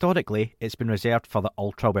 Historically, it's been reserved for the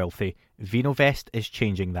ultra-wealthy. VinoVest is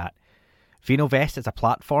changing that. VinoVest is a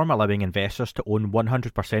platform allowing investors to own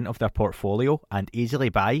 100% of their portfolio and easily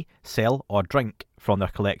buy, sell or drink from their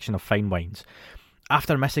collection of fine wines.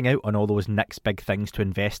 After missing out on all those next big things to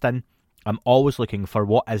invest in, I'm always looking for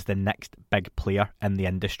what is the next big player in the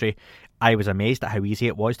industry. I was amazed at how easy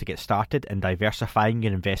it was to get started in diversifying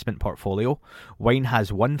your investment portfolio. Wine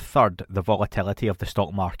has 1/3 the volatility of the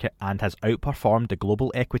stock market and has outperformed the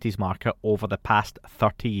global equities market over the past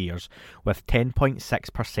 30 years with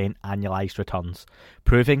 10.6% annualised returns,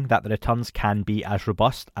 proving that the returns can be as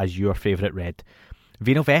robust as your favourite red.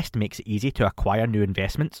 VinoVest makes it easy to acquire new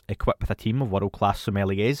investments, equipped with a team of world-class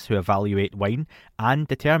sommeliers who evaluate wine and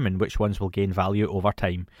determine which ones will gain value over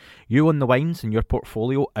time. You own the wines in your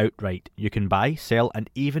portfolio outright. You can buy, sell and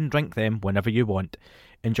even drink them whenever you want.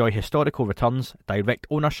 Enjoy historical returns, direct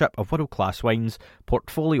ownership of world-class wines,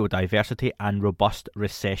 portfolio diversity and robust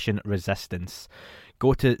recession resistance.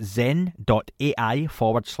 Go to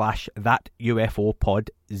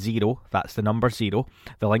zen.ai/thatufopod0, that's the number 0.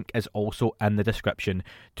 The link is also in the description,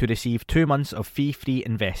 to receive 2 months of fee-free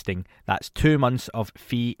investing. That's 2 months of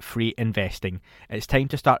fee-free investing. It's time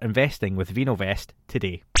to start investing with VinoVest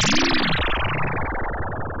today.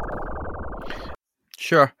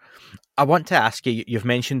 Sure. I want to ask you, you've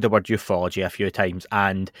mentioned the word ufology a few times,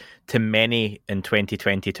 and to many in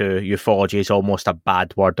 2022, ufology is almost a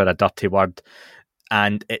bad word or a dirty word.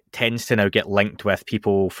 And it tends to now get linked with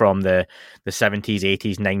people from the 70s,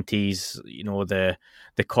 80s, 90s,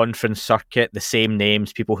 the conference circuit, the same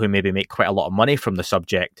names, people who maybe make quite a lot of money from the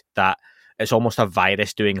subject, that it's almost a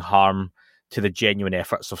virus doing harm to the genuine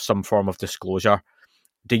efforts of some form of disclosure.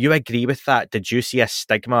 Do you agree with that? Did you see a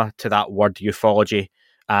stigma to that word ufology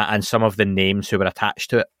and some of the names who were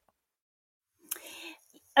attached to it?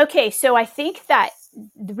 Okay, so I think that,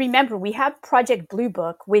 remember, we have Project Blue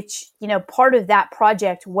Book, which, part of that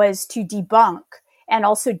project was to debunk and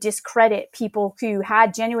also discredit people who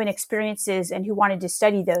had genuine experiences and who wanted to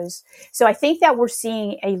study those. So I think that we're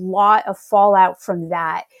seeing a lot of fallout from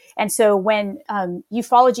that. And so when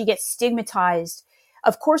ufology gets stigmatized,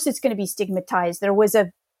 of course it's going to be stigmatized. There was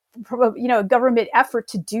a government effort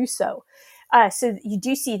to do so. So you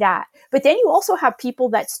do see that. But then you also have people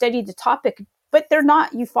that study the topic, but they're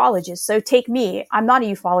not ufologists. So take me. I'm not a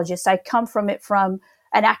ufologist. I come from it from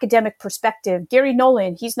an academic perspective. Gary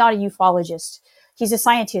Nolan, he's not a ufologist. He's a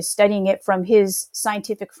scientist studying it from his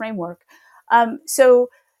scientific framework. So,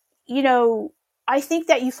 I think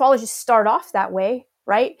that ufologists start off that way,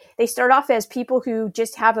 right? They start off as people who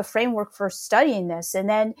just have a framework for studying this. And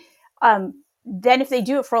then if they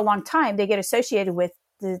do it for a long time, they get associated with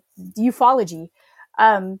the ufology.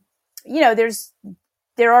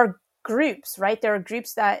 There are groups, right? There are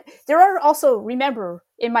groups there are also, remember,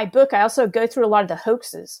 in my book, I also go through a lot of the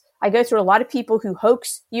hoaxes. I go through a lot of people who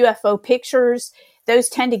hoax UFO pictures. Those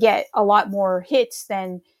tend to get a lot more hits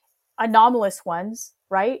than anomalous ones,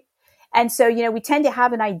 right? And so, we tend to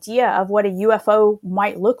have an idea of what a UFO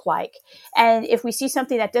might look like. And if we see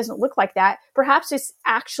something that doesn't look like that, perhaps it's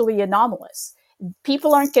actually anomalous.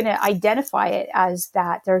 People aren't going to identify it as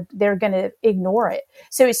that. They're going to ignore it.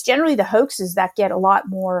 So it's generally the hoaxes that get a lot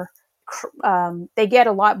more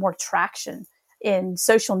traction in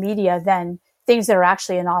social media than things that are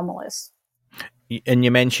actually anomalous. And you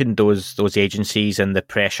mentioned those agencies and the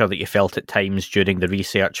pressure that you felt at times during the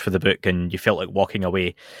research for the book, and you felt like walking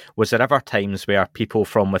away. Was there ever times where people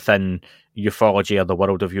from within ufology or the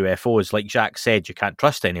world of UFOs, like Jacques said, you can't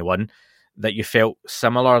trust anyone, that you felt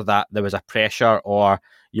similar, that there was a pressure or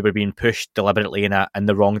you were being pushed deliberately in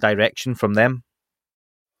the wrong direction from them?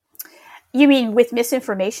 You mean with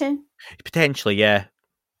misinformation? Potentially, yeah.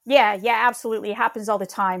 Yeah, absolutely. It happens all the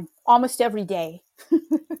time, almost every day.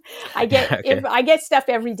 I get Okay. I get stuff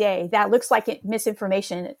every day that looks like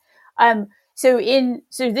misinformation. So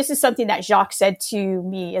this is something that Jacques said to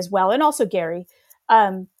me as well, and also Gary,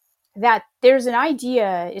 that there's an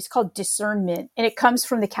idea. It's called discernment, and it comes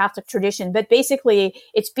from the Catholic tradition. But basically,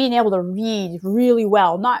 it's being able to read really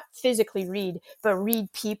well, not physically read, but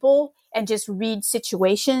read people and just read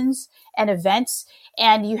situations and events.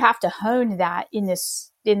 And you have to hone that in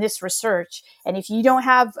this research. And if you don't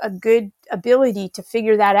have a good ability to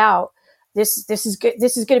figure that out, this is good.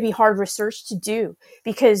 This is going to be hard research to do,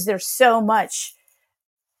 because there's so much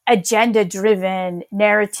agenda-driven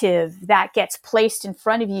narrative that gets placed in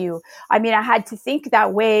front of you. I mean, I had to think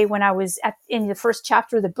that way when I was in the first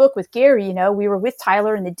chapter of the book with Gary. We were with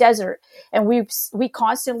Tyler in the desert, and we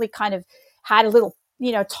constantly kind of had a little,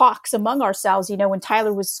 talks among ourselves. When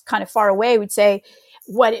Tyler was kind of far away, we'd say,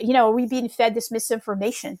 are we being fed this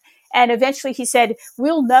misinformation? And eventually he said,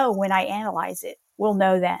 we'll know when I analyze it. We'll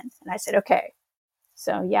know then. And I said, okay.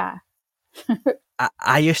 So, yeah.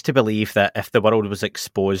 I used to believe that if the world was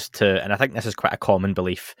exposed to, and I think this is quite a common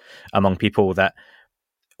belief among people, that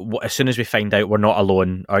as soon as we find out we're not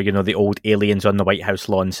alone, or, the old aliens on the White House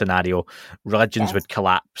lawn scenario, religions would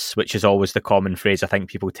collapse, which is always the common phrase I think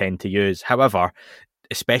people tend to use. However,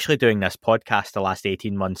 especially doing this podcast the last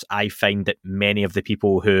 18 months, I find that many of the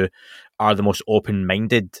people who are the most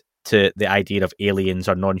open-minded to the idea of aliens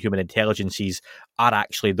or non-human intelligences are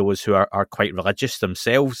actually those who are quite religious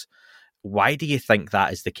themselves. Why do you think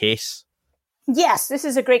that is the case? Yes, this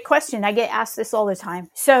is a great question. I get asked this all the time.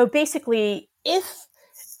 So basically, if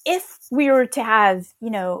we were to have,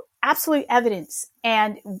 absolute evidence,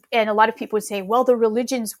 and a lot of people would say, well, the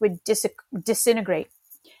religions would disintegrate.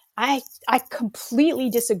 I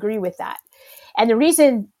completely disagree with that. And the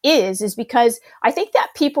reason is because I think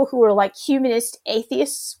that people who are like humanist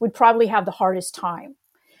atheists would probably have the hardest time.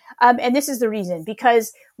 And this is the reason,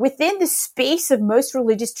 because within the space of most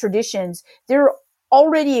religious traditions, there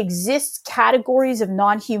already exists categories of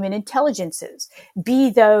non-human intelligences,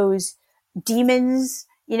 be those demons,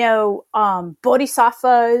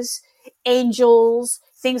 bodhisattvas, angels,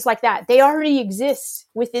 things like that. They already exist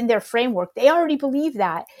within their framework. They already believe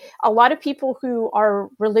that. A lot of people who are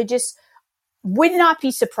religious would not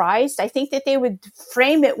be surprised. I think that they would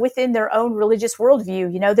frame it within their own religious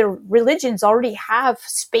worldview. You know, their religions already have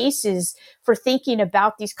spaces for thinking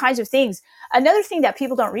about these kinds of things. Another thing that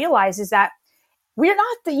people don't realize is that we're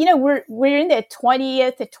not we're in the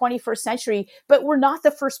 20th and 21st century, but we're not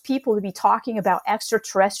the first people to be talking about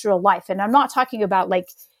extraterrestrial life. And I'm not talking about like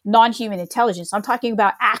non-human intelligence. I'm talking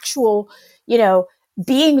about actual,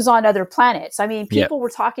 beings on other planets. I mean, people were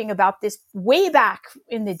talking about this way back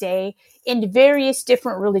in the day in various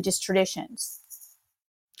different religious traditions.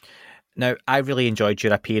 Now, I really enjoyed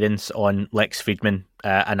your appearance on Lex Friedman,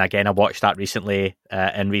 and again, I watched that recently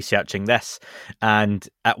in researching this. And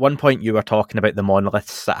at one point, you were talking about the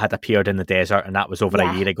monoliths that had appeared in the desert, and that was over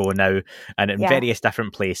a year ago now, and in various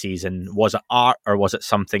different places. And was it art or was it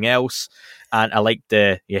something else? And I liked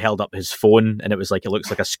you held up his phone, and it was like, it looks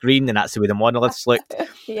like a screen, and that's the way the monoliths looked.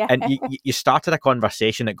 And you started a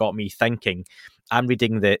conversation that got me thinking. I'm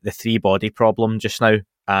reading the three body problem just now,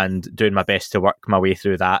 and doing my best to work my way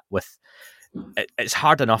through that. It's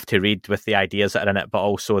hard enough to read with the ideas that are in it, but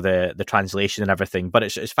also the translation and everything. But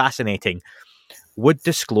it's fascinating. Would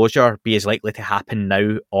disclosure be as likely to happen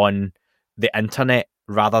now on the internet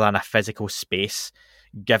rather than a physical space,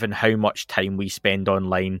 given how much time we spend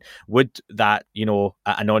online? Would that,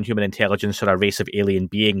 a non-human intelligence or a race of alien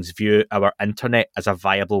beings view our internet as a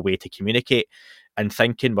viable way to communicate? And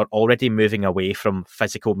thinking we're already moving away from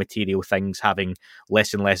physical material things having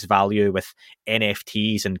less and less value, with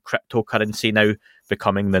NFTs and cryptocurrency now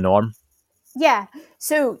becoming the norm. Yeah.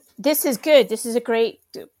 So this is good. This is a great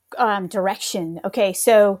direction. Okay.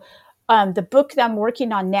 So the book that I'm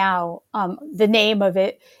working on now, the name of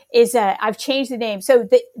it is, I've changed the name. So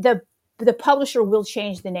the publisher will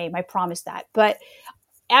change the name. I promise that. But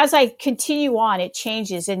as I continue on, it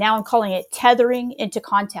changes. And now I'm calling it Tethering into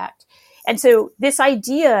Contact. And so this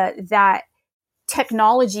idea that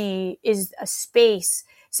technology is a space.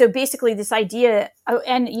 So basically this idea,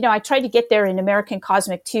 and, I tried to get there in American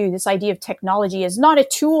Cosmic too, this idea of technology is not a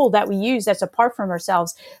tool that we use that's apart from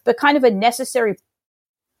ourselves, but kind of a necessary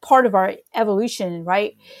part of our evolution,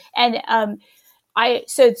 right? And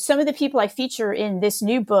so some of the people I feature in this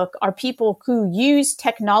new book are people who use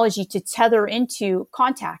technology to tether into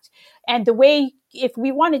contact. And the way, if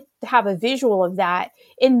we wanted to have a visual of that,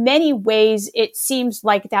 in many ways, it seems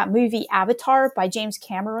like that movie Avatar by James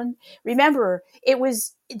Cameron. Remember, it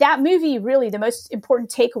was that movie, really the most important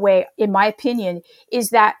takeaway, in my opinion, is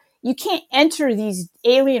that you can't enter these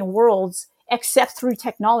alien worlds except through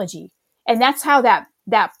technology. And that's how that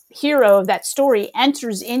hero of that story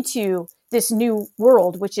enters into this new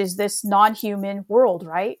world, which is this non-human world,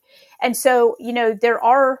 right? And so, there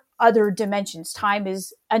are other dimensions. Time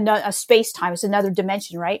is a space-time is another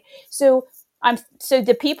dimension, right? So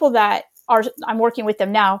the people that I'm working with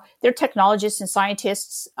them now, they're technologists and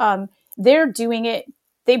scientists. They're doing it.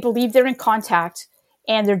 They believe they're in contact,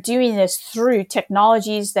 and they're doing this through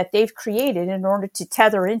technologies that they've created in order to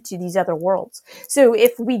tether into these other worlds. So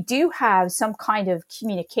if we do have some kind of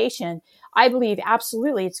communication, I believe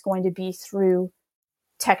absolutely it's going to be through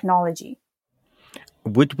technology.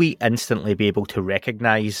 Would we instantly be able to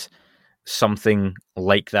recognize something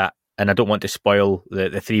like that? And I don't want to spoil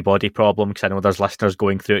the three body problem, because I know there's listeners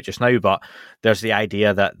going through it just now, but there's the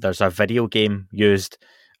idea that there's a video game used,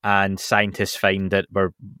 and scientists find that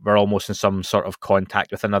we're almost in some sort of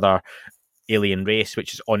contact with another alien race,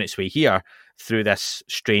 which is on its way here through this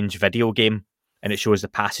strange video game, and it shows the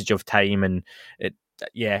passage of time, and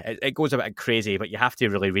it goes a bit crazy, but you have to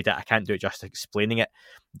really read it. I can't do it just explaining it.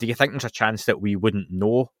 Do you think there's a chance that we wouldn't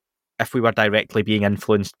know if we were directly being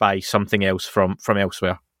influenced by something else from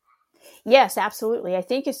elsewhere? Yes, absolutely. I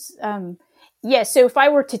think it's, So if I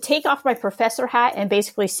were to take off my professor hat and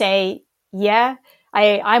basically say,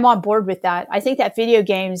 I'm on board with that. I think that video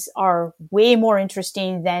games are way more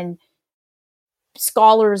interesting than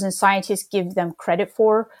scholars and scientists give them credit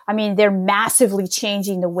for. I mean, they're massively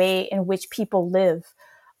changing the way in which people live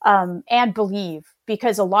and believe,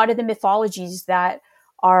 because a lot of the mythologies that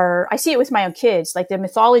I see it with my own kids, like the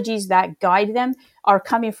mythologies that guide them are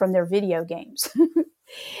coming from their video games.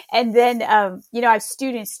 And then, I have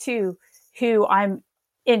students too, who I'm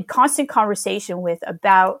in constant conversation with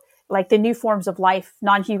about like the new forms of life,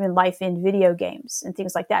 non-human life in video games and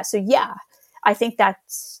things like that. So I think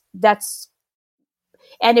that's,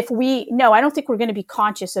 and I don't think we're going to be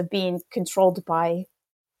conscious of being controlled by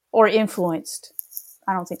or influenced.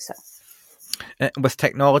 I don't think so. With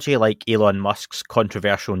technology like Elon Musk's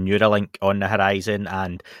controversial Neuralink on the horizon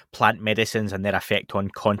and plant medicines and their effect on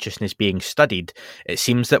consciousness being studied, it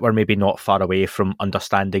seems that we're maybe not far away from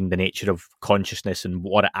understanding the nature of consciousness and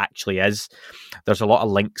what it actually is. There's a lot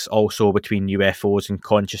of links also between UFOs and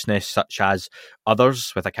consciousness, such as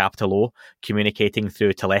others, with a capital O, communicating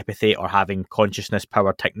through telepathy or having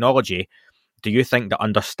consciousness-powered technology. Do you think that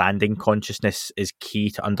understanding consciousness is key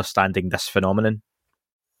to understanding this phenomenon?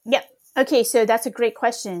 Yep. Okay, so that's a great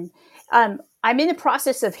question. I'm in the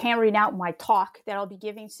process of hammering out my talk that I'll be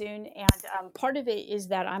giving soon. And part of it is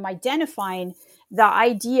that I'm identifying the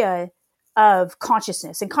idea of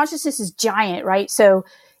consciousness. And consciousness is giant, right? So,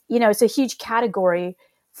 it's a huge category.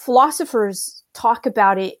 Philosophers talk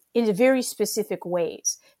about it in very specific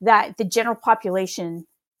ways that the general population,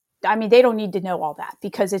 they don't need to know all that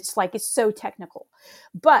because it's so technical.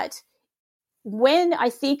 But when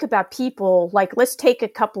I think about people, let's take a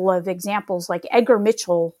couple of examples, like Edgar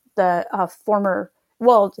Mitchell, the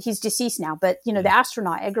he's deceased now, but, the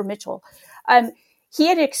astronaut, Edgar Mitchell, he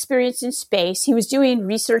had experience in space. He was doing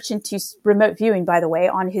research into remote viewing, by the way,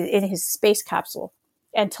 in his space capsule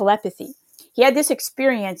and telepathy. He had this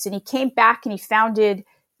experience and he came back and he founded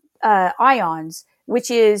Ions,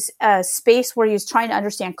 which is a space where he was trying to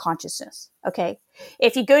understand consciousness. Okay.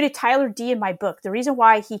 If you go to Tyler D in my book, the reason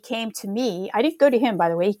why he came to me, I didn't go to him, by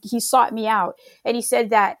the way, he sought me out. And he said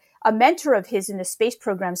that a mentor of his in the space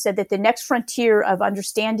program said that the next frontier of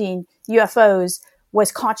understanding UFOs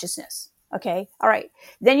was consciousness. Okay. All right.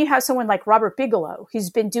 Then you have someone like Robert Bigelow, who's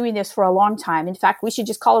been doing this for a long time. In fact, we should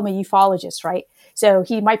just call him a ufologist, right? So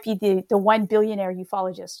he might be the 1 billionaire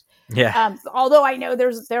ufologist. Yeah. Although I know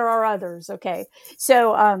there are others. Okay.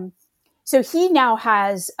 So he now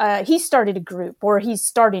has, he started a group, or he's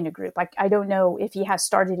starting a group. I don't know if he has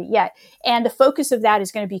started it yet. And the focus of that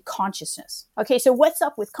is going to be consciousness. Okay. So what's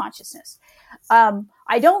up with consciousness? I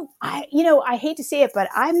hate to say it, but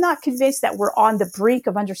I'm not convinced that we're on the brink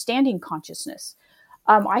of understanding consciousness.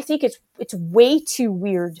 I think it's way too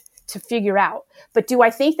weird to figure out. But do I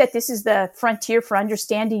think that this is the frontier for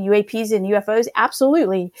understanding UAPs and UFOs?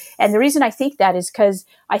 Absolutely. And the reason I think that is because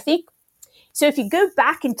so if you go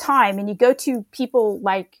back in time and you go to people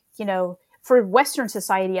like, for Western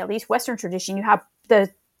society, at least Western tradition, you have the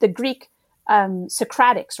Greek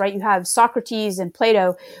Socratics, right? You have Socrates and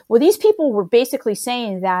Plato. Well, these people were basically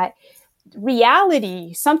saying that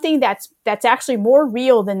reality, something that's actually more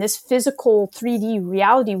real than this physical 3D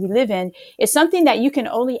reality we live in, is something that you can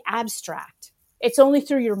only abstract. It's only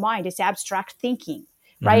through your mind. It's abstract thinking,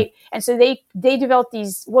 right? Mm-hmm. And so they developed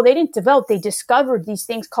they discovered these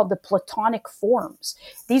things called the Platonic forms.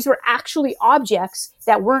 These were actually objects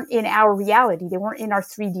that weren't in our reality. They weren't in our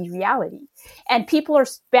 3D reality. And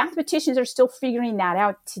mathematicians are still figuring that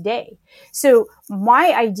out today. So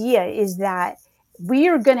my idea is that we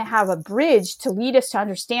are going to have a bridge to lead us to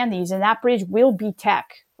understand these, and that bridge will be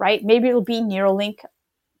tech, right? Maybe it'll be Neuralink,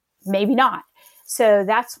 maybe not. So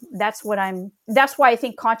that's why I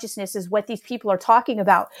think consciousness is what these people are talking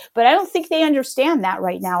about. But I don't think they understand that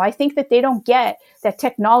right now. I think that they don't get that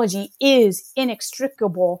technology is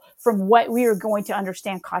inextricable from what we are going to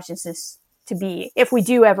understand consciousness to be, if we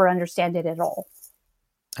do ever understand it at all.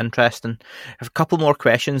 Interesting. I have a couple more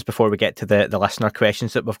questions before we get to the listener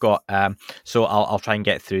questions that we've got. So I'll try and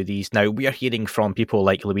get through these. Now, we are hearing from people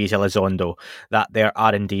like Luis Elizondo that there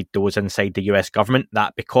are indeed those inside the US government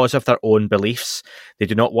that, because of their own beliefs, they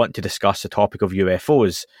do not want to discuss the topic of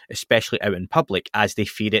UFOs, especially out in public, as they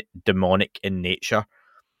fear it demonic in nature.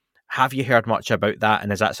 Have you heard much about that?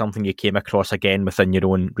 And is that something you came across again within your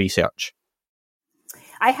own research?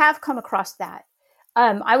 I have come across that.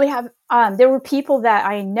 There were people that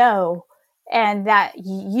I know and that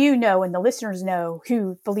and the listeners know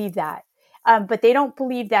who believe that. But they don't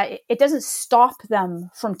believe that it doesn't stop them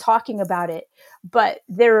from talking about it. But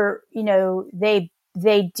they're, for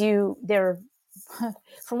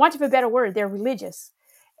want of a better word, they're religious,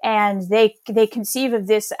 and they conceive of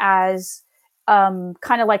this as,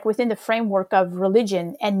 kind of like within the framework of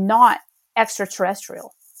religion and not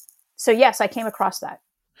extraterrestrial. So yes, I came across that.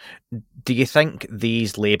 Do you think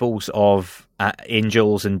these labels of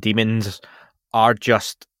angels and demons are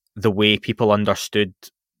just the way people understood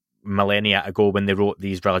millennia ago when they wrote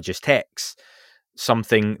these religious texts?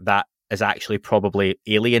 Something that is actually probably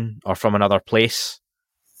alien or from another place?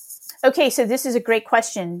 Okay, so this is a great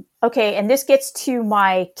question. Okay, and this gets to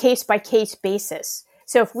my case-by-case basis.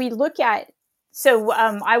 So if we look at...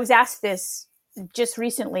 I was asked this just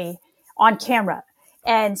recently on camera.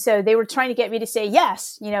 And so they were trying to get me to say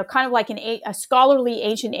yes, kind of like a scholarly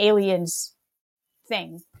ancient aliens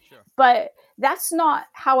thing. Sure. But that's not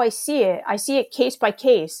how I see it. I see it case by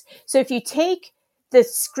case. So if you take the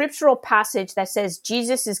scriptural passage that says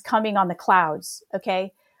Jesus is coming on the clouds,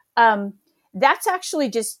 okay, that's actually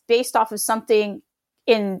just based off of something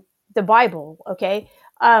in the Bible, okay?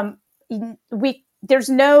 There's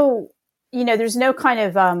no, there's no kind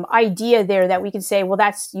of idea there that we can say, well,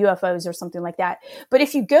 that's UFOs or something like that. But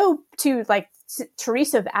if you go to like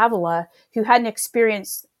Teresa of Avila, who had an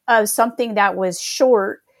experience of something that was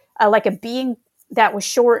short, like a being that was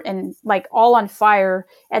short and like all on fire,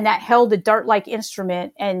 and that held a dart-like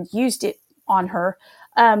instrument and used it on her.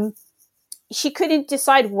 She couldn't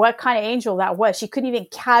decide what kind of angel that was. She couldn't even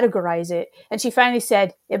categorize it. And she finally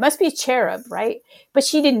said, it must be a cherub, right? But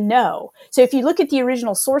she didn't know. So if you look at the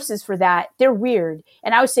original sources for that, they're weird.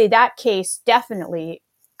 And I would say that case definitely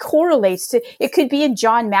correlates to, it could be in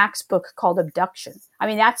John Mack's book called Abduction. I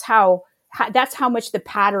mean, that's how much the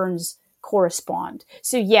patterns correspond.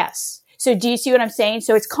 So yes. So do you see what I'm saying?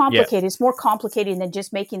 So it's complicated. Yeah. It's more complicated than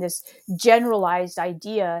just making this generalized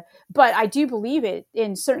idea. But I do believe it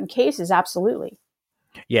in certain cases, absolutely.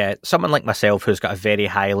 Yeah, someone like myself who's got a very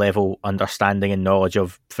high level understanding and knowledge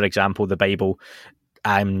of, for example, the Bible,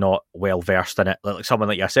 I'm not well versed in it. Like someone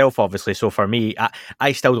like yourself, obviously. So for me,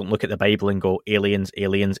 I still don't look at the Bible and go aliens,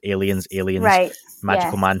 aliens, aliens, aliens. Right.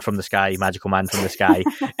 Magical man from the sky, magical man from the sky.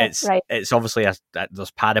 It's right. It's obviously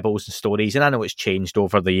there's parables and stories, and I know it's changed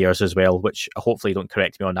over the years as well. Which hopefully don't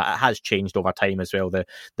correct me on that. It has changed over time as well. The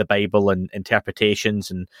Bible and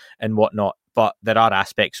interpretations and whatnot. But there are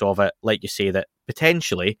aspects of it, like you say, that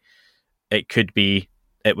potentially it could be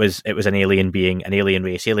it was an alien being, an alien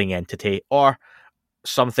race, alien entity, or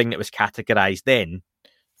something that was categorized then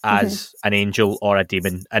as an angel or a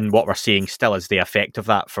demon. And what we're seeing still is the effect of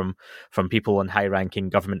that from people in high-ranking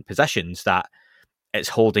government positions, that it's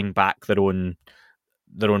holding back their own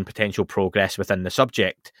potential progress within the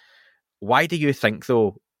subject. Why do you think,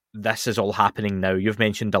 though, this is all happening now? You've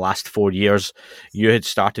mentioned the last 4 years. You had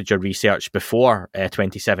started your research before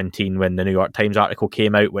 2017 when the New York Times article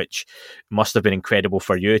came out, which must have been incredible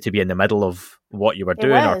for you to be in the middle of what you were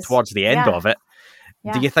doing or towards the end of it.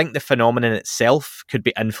 Yeah. Do you think the phenomenon itself could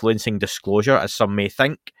be influencing disclosure, as some may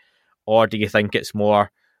think? Or do you think it's more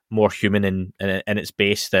human in its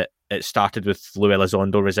base, that it started with Lou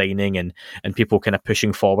Elizondo resigning and people kind of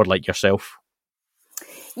pushing forward like yourself?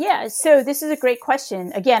 Yeah, so this is a great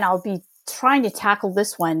question. Again, I'll be trying to tackle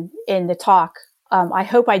this one in the talk. I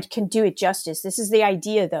hope I can do it justice. This is the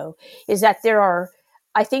idea, though, is that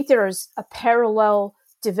I think there is a parallel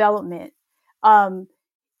development. From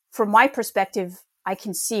my perspective, I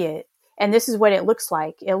can see it. And this is what it looks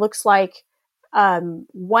like. It looks like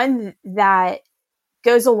one that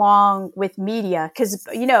goes along with media. Because,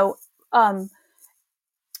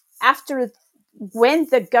 after when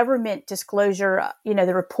the government disclosure,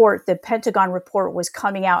 the report, the Pentagon report was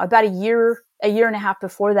coming out about a year and a half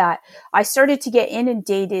before that, I started to get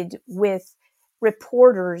inundated with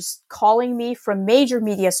reporters calling me from major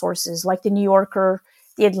media sources like the New Yorker,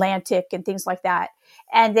 the Atlantic, and things like that.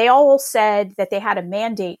 And they all said that they had a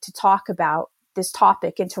mandate to talk about this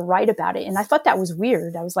topic and to write about it. And I thought that was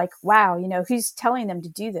weird. I was like, wow, who's telling them to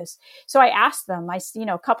do this? So I asked them,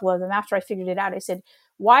 a couple of them, after I figured it out, I said,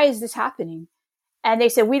 why is this happening? And they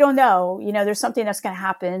said, we don't know. There's something that's going to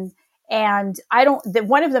happen. And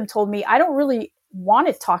one of them told me, I don't really want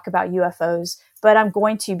to talk about UFOs, but I'm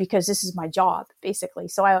going to because this is my job, basically.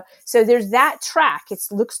 So there's that track. It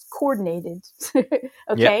looks coordinated.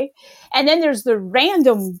 Okay. Yep. And then there's the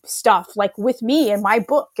random stuff like with me and my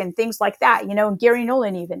book and things like that, and Gary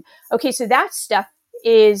Nolan even. Okay. So that stuff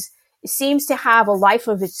seems to have a life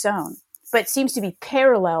of its own, but seems to be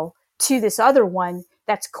parallel to this other one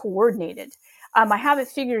that's coordinated. I haven't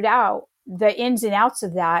figured out the ins and outs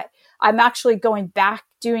of that. I'm actually going back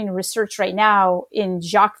doing research right now in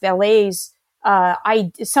Jacques Vallée's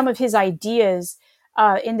some of his ideas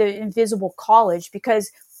in the Invisible College,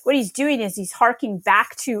 because what he's doing is he's harking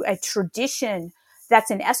back to a tradition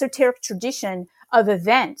that's an esoteric tradition of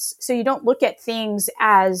events. So you don't look at things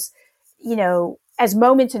as, as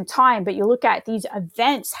moments in time, but you look at these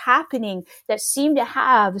events happening that seem to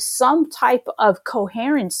have some type of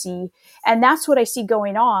coherency. And that's what I see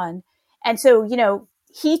going on. And so,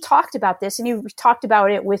 he talked about this, and he talked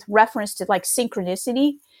about it with reference to like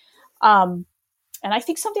synchronicity. And I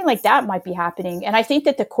think something like that might be happening. And I think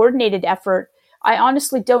that the coordinated effort, I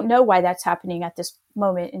honestly don't know why that's happening at this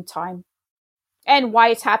moment in time, and why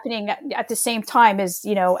it's happening at the same time as,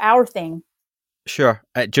 our thing. Sure.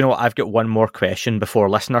 Do you know what? I've got one more question before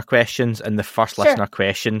listener questions. And the first listener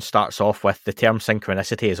question starts off with the term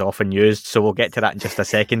synchronicity is often used. So we'll get to that in just a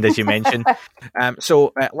second, as you mentioned.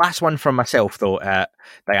 Last one from myself, though,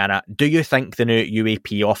 Diana. Do you think the new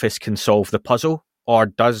UAP office can solve the puzzle? Or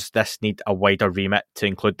does this need a wider remit to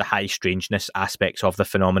include the high strangeness aspects of the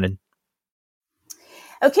phenomenon?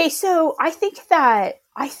 Okay, so I think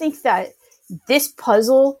that this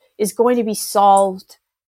puzzle is going to be solved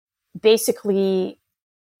basically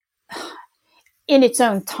in its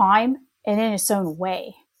own time and in its own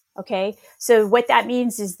way. Okay. So what that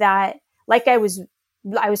means is that, like I was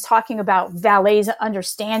talking about Valet's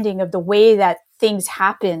understanding of the way that things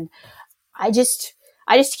happen. I just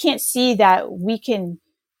can't see that we can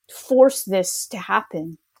force this to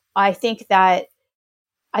happen. I think that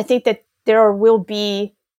there will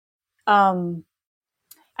be,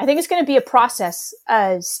 I think it's going to be a process.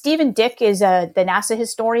 Stephen Dick is the NASA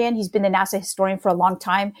historian. He's been the NASA historian for a long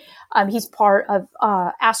time. He's part of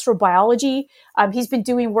astrobiology. He's been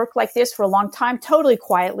doing work like this for a long time, totally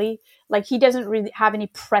quietly. Like, he doesn't really have any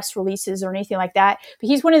press releases or anything like that. But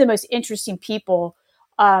he's one of the most interesting people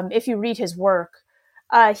if you read his work.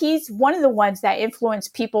 He's one of the ones that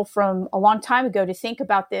influenced people from a long time ago to think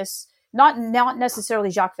about this, not necessarily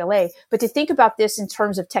Jacques Vallée, but to think about this in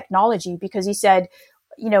terms of technology, because he said,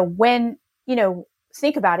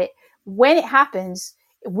 think about it. When it happens,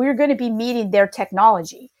 we're going to be meeting their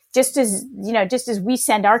technology, just as we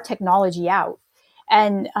send our technology out.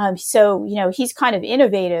 And so he's kind of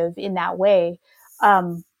innovative in that way.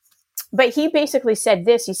 But he basically said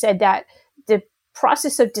this. He said that the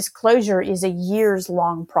process of disclosure is a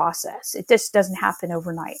years-long process. It just doesn't happen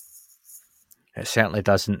overnight. It certainly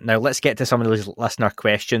doesn't. Now, let's get to some of these listener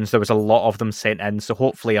questions. There was a lot of them sent in, so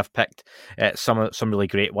hopefully I've picked some really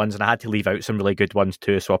great ones, and I had to leave out some really good ones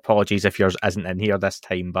too, so apologies if yours isn't in here this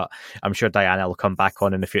time, but I'm sure Diana will come back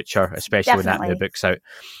on in the future, especially when that new book's out.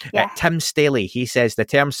 Yeah. Tim Staley, he says, the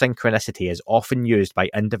term synchronicity is often used by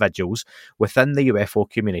individuals within the UFO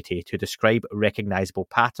community to describe recognisable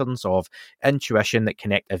patterns of intuition that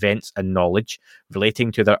connect events and knowledge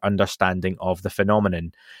relating to their understanding of the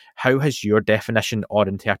phenomenon. How has your definition or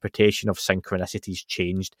interpretation of synchronicities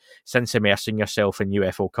changed since immersing yourself in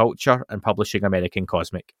UFO culture and publishing American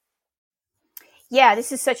Cosmic? Yeah,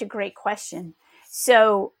 this is such a great question.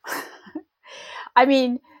 So, I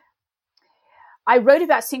mean, I wrote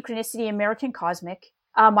about synchronicity in American Cosmic.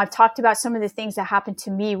 I've talked about some of the things that happened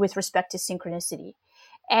to me with respect to synchronicity.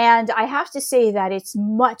 And I have to say that it's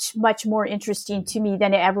much, much more interesting to me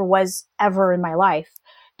than it ever was in my life,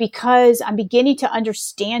 because I'm beginning to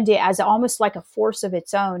understand it as almost like a force of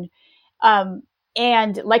its own.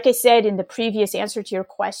 And like I said in the previous answer to your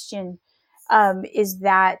question, is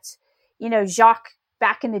that, Jacques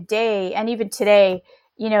back in the day and even today,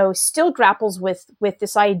 still grapples with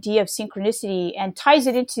this idea of synchronicity and ties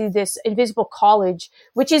it into this invisible college,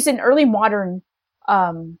 which is an early modern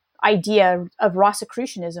idea of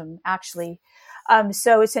Rosicrucianism, actually.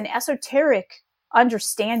 So it's an esoteric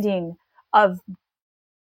understanding of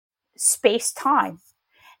space-time.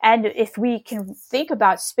 And if we can think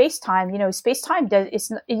about space-time, space-time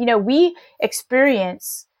we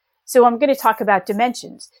experience, so I'm going to talk about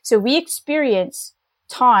dimensions. So we experience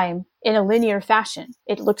time in a linear fashion.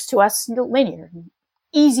 It looks to us linear,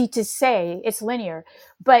 easy to say it's linear,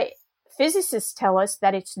 but physicists tell us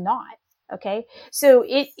that it's not. Okay. So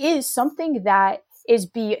it is something that is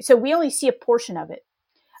so we only see a portion of it.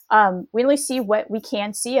 We only see what we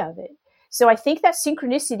can see of it. So I think that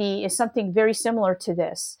synchronicity is something very similar to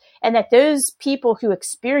this, and that those people who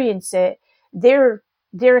experience it, they're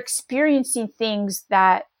experiencing things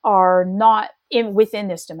that are not within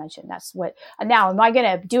this dimension. That's what. Now, am I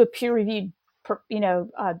going to do a peer-reviewed? No,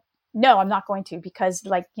 I'm not going to, because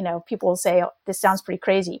people will say, oh, this sounds pretty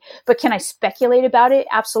crazy. But can I speculate about it?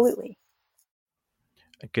 Absolutely.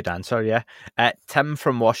 Good answer, yeah. Tim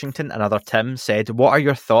from Washington, another Tim, said, what are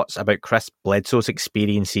your thoughts about Chris Bledsoe's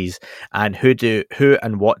experiences, and who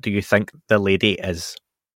and what do you think the lady is?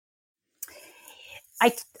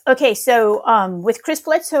 So with Chris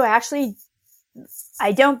Bledsoe, actually,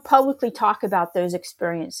 I don't publicly talk about those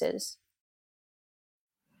experiences.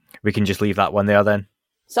 We can just leave that one there then.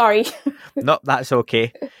 Sorry. No, that's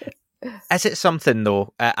okay. Is it something,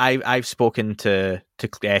 though? I've spoken to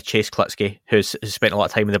Chase Klutsky, who's spent a lot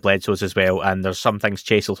of time with the Bledsoes as well, and there's some things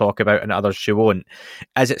Chase will talk about and others she won't.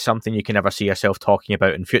 Is it something you can ever see yourself talking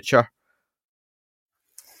about in future?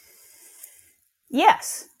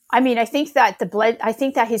 Yes. I mean, I think that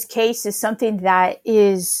his case is something that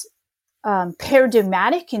is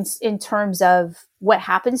paradigmatic in terms of what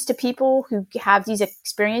happens to people who have these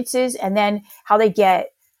experiences, and then how they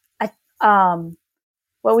get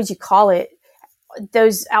what would you call it?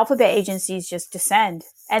 Those alphabet agencies just descend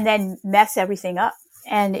and then mess everything up.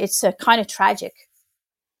 And it's kind of tragic.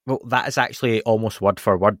 Well, that is actually almost word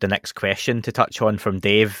for word the next question to touch on from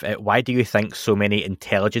Dave. Why do you think so many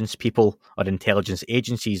intelligence people or intelligence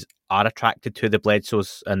agencies are attracted to the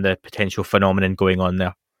Bledsoes and the potential phenomenon going on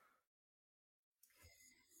there?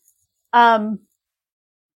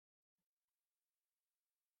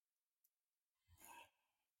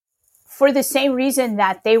 For the same reason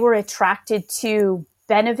that they were attracted to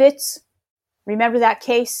Benovitz. Remember that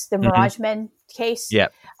case, the Mirage Men case? Yeah.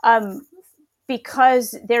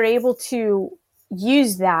 Because they're able to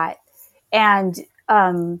use that, and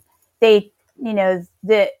they,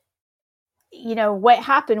 what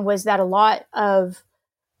happened was that a lot of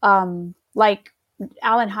like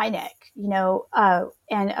Alan Hynek,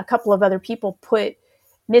 and a couple of other people put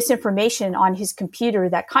misinformation on his computer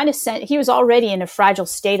that kind of he was already in a fragile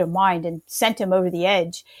state of mind and sent him over the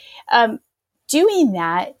edge. Doing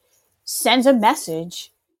that sends a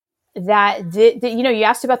message that, you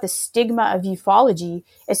asked about the stigma of ufology.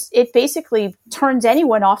 It basically turns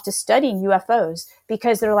anyone off to studying UFOs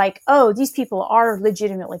because they're like, oh, these people are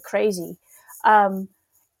legitimately crazy. And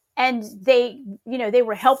they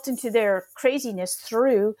were helped into their craziness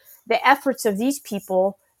through the efforts of these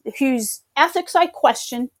people whose ethics I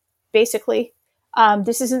question, basically.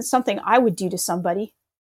 This isn't something I would do to somebody.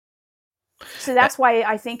 So that's why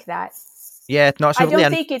I think that. Yeah, no, I don't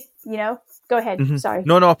think it, go ahead. Mm-hmm. Sorry.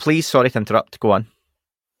 No, please. Sorry to interrupt. Go on.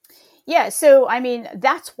 Yeah. So,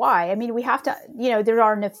 that's why. We have to, there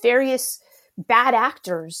are nefarious bad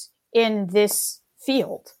actors in this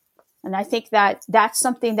field. And I think that that's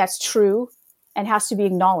something that's true and has to be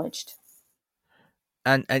acknowledged.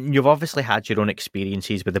 And you've obviously had your own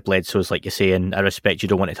experiences with the Bledsoes, like you say, and I respect you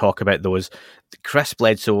don't want to talk about those. Chris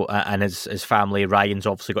Bledsoe and his family, Ryan's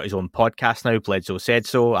obviously got his own podcast now, Bledsoe Said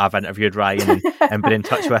So. I've interviewed Ryan and been in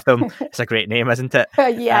touch with him. It's a great name, isn't it?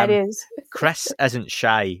 Yeah, it is. Chris isn't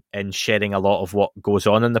shy in sharing a lot of what goes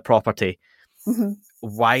on the property. Mm-hmm.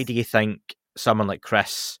 Why do you think someone like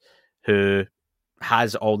Chris, who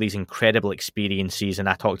has all these incredible experiences, and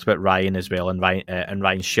I talked about Ryan as well, and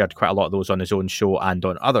Ryan shared quite a lot of those on his own show and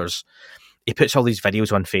on others, he puts all these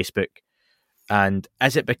videos on Facebook, and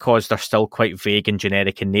is it because they're still quite vague and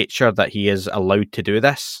generic in nature that he is allowed to do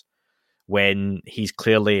this when he's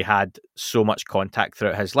clearly had so much contact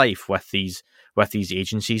throughout his life with these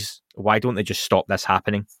agencies? Why don't they just stop this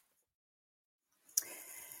happening?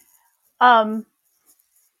 I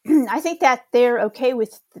think that they're okay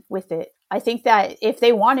with it. I think that if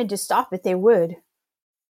they wanted to stop it, they would.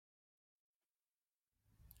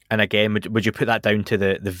 And again, would you put that down to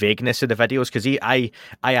the vagueness of the videos? Because I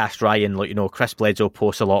asked Ryan, Chris Bledsoe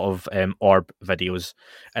posts a lot of orb videos,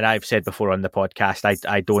 and I've said before on the podcast,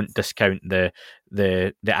 I don't discount the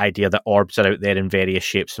idea that orbs are out there in various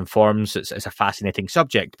shapes and forms. It's a fascinating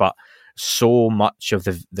subject, but so much of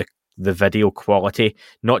the video quality,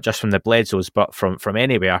 not just from the Bledsoes, but from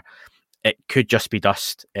anywhere, it could just be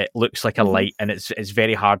dust. It looks like a light, and it's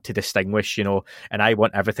very hard to distinguish, and I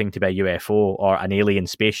want everything to be a UFO or an alien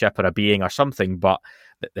spaceship or a being or something, but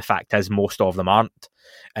the fact is most of them aren't.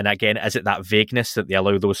 And again, is it that vagueness that they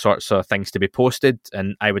allow those sorts of things to be posted?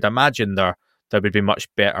 And I would imagine there would be much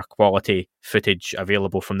better quality footage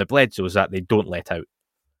available from the Bledsoes that they don't let out.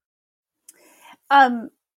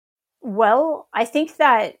 Well, I think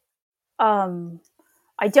that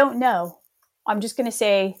I don't know. I'm just going to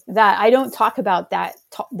say that I don't talk about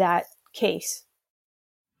that case.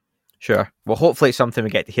 Sure. Well, hopefully it's something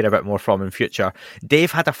we get to hear a bit more from in future.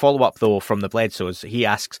 Dave had a follow-up, though, from the Bledsoes. He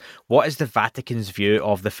asks, what is the Vatican's view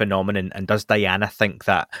of the phenomenon, and does Diana think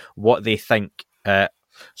that what they think... and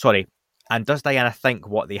does Diana think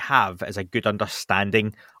what they have is a good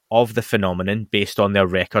understanding of the phenomenon based on their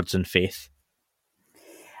records and faith?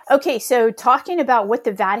 Okay, so talking about what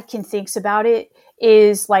the Vatican thinks about it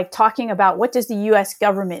is like talking about what does the U.S.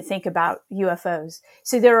 government think about UFOs.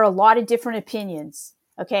 So there are a lot of different opinions,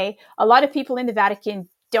 okay? A lot of people in the Vatican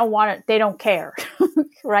they don't care,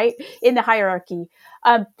 right? In the hierarchy.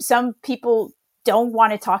 Some people don't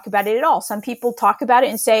want to talk about it at all. Some people talk about it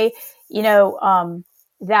and say,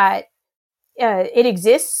 that it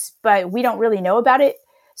exists, but we don't really know about it.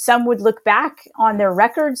 Some would look back on their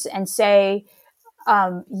records and say,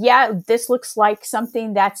 this looks like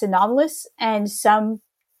something that's anomalous, and some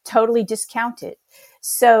totally discount it.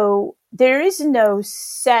 So there is no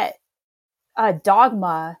set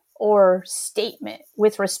dogma or statement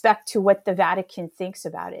with respect to what the Vatican thinks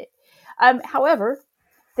about it. However,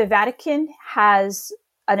 the Vatican has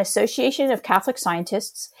an association of Catholic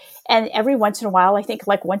scientists, and every once in a while, I think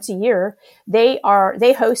like once a year, they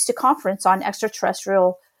host a conference on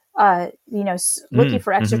extraterrestrial, looking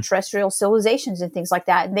for extraterrestrial civilizations and things like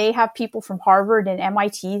that. And they have people from Harvard and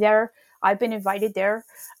MIT there. I've been invited there.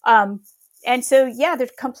 And so, yeah, they're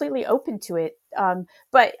completely open to it.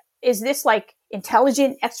 But is this like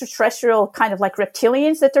intelligent extraterrestrial kind of like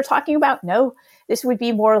reptilians that they're talking about? No, this would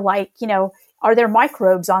be more like, are there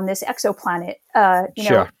microbes on this exoplanet?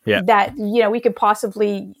 That, we could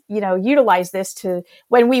possibly, utilize this to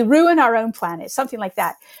when we ruin our own planet, something like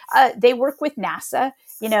that. They work with NASA,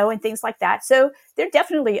 and things like that. So they're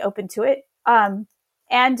definitely open to it.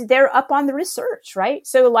 And they're up on the research, right?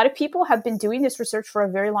 So a lot of people have been doing this research for a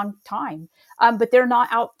very long time, but they're not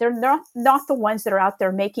out. They're not the ones that are out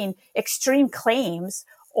there making extreme claims,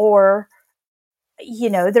 or,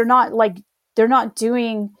 they're not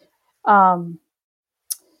doing.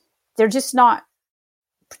 They're just not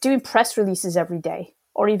doing press releases every day,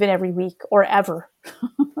 or even every week, or ever.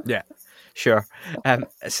 Yeah. Sure.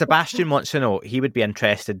 Sebastian wants to know, he would be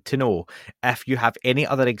interested to know if you have any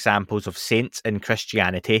other examples of saints in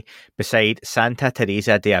Christianity beside Santa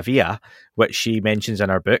Teresa de Avila, which she mentions in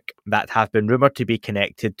her book, that have been rumoured to be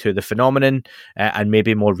connected to the phenomenon, and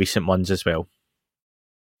maybe more recent ones as well.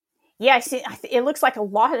 Yeah, it looks like a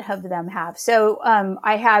lot of them have. So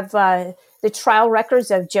I have the trial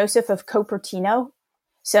records of Joseph of Cupertino.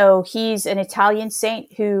 So he's an Italian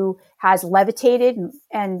saint who has levitated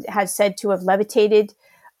and has said to have levitated.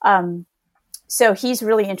 So he's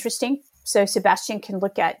really interesting. So Sebastian can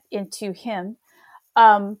look into him.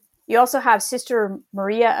 You also have Sister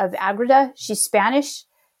Maria of Agreda. She's Spanish.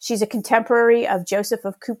 She's a contemporary of Joseph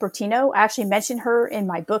of Cupertino. I actually mentioned her in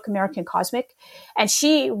my book, American Cosmic. And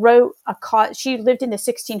she wrote she lived in the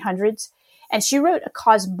 1600s, and she wrote a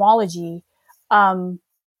cosmology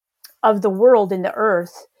of the world and the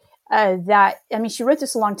earth, she wrote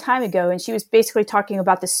this a long time ago, and she was basically talking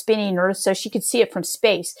about the spinning earth so she could see it from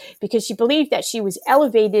space, because she believed that she was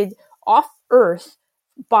elevated off earth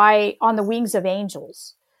on the wings of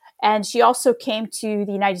angels. And she also came to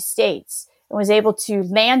the United States and was able to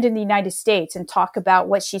land in the United States and talk about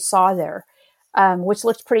what she saw there, which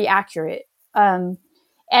looked pretty accurate. And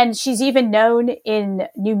she's even known in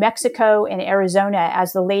New Mexico and Arizona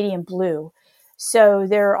as the Lady in Blue. So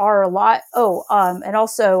there are a lot. And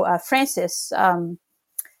also Francis,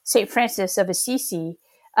 St. Francis of Assisi,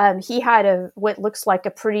 he had what looks like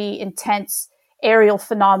a pretty intense aerial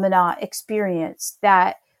phenomena experience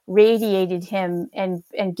that radiated him and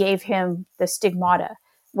gave him the stigmata,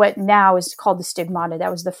 what now is called the stigmata. That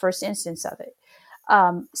was the first instance of it.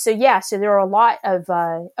 So there are a lot of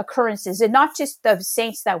occurrences, and not just the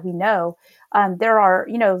saints that we know. There are,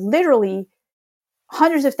 literally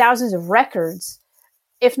hundreds of thousands of records,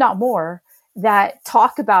 if not more, that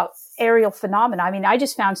talk about aerial phenomena. I mean, I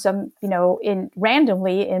just found some,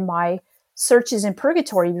 randomly in my searches in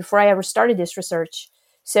purgatory before I ever started this research.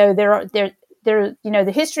 So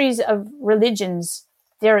the histories of religions,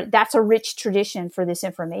 that's a rich tradition for this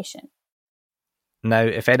information. Now,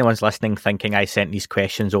 if anyone's listening thinking I sent these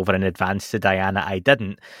questions over in advance to Diana, I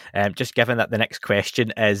didn't. Just given that the next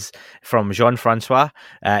question is from Jean-Francois.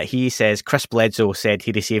 He says, Chris Bledsoe said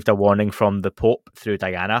he received a warning from the Pope through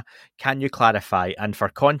Diana. Can you clarify? And for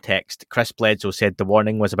context, Chris Bledsoe said the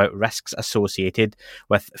warning was about risks associated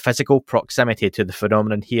with physical proximity to the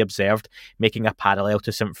phenomenon he observed, making a parallel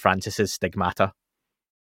to St. Francis's stigmata.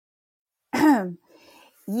 That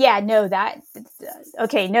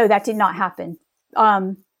did not happen.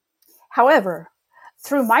 However,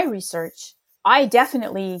 through my research, I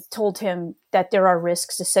definitely told him that there are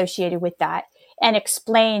risks associated with that, and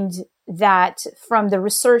explained that from the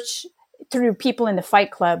research through people in the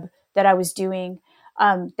Fight Club that I was doing,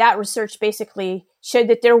 that research basically showed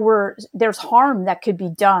that there's harm that could be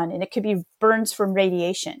done, and it could be burns from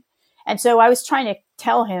radiation. And so I was trying to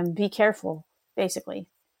tell him, be careful, basically.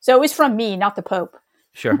 So it was from me, not the Pope.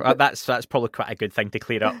 Sure, that's probably quite a good thing to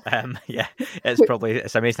clear up.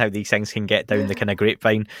 It's amazing how these things can get down the kind of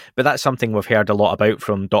grapevine. But that's something we've heard a lot about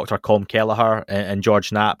from Dr. Colm Kelleher and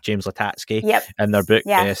George Knapp, James Latatsky, in their book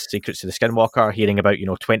Secrets of the Skinwalker, hearing about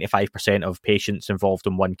 25% of patients involved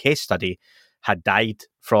in one case study had died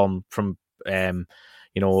from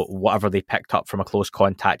whatever they picked up from a close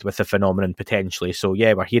contact with the phenomenon potentially. So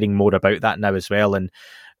yeah, we're hearing more about that now as well, and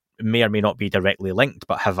may or may not be directly linked,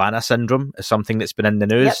 but Havana syndrome is something that's been in the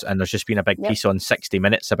news, and there's just been a big piece on 60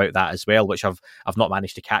 Minutes about that as well, which I've not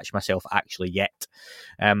managed to catch myself actually yet.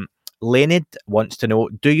 Leonid wants to know,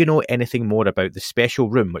 do you know anything more about the special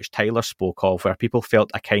room which Tyler spoke of, where people felt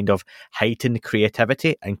a kind of heightened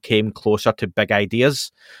creativity and came closer to big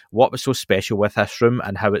ideas? What was so special with this room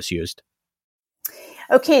and how it's used?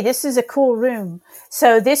 Okay, this is a cool room.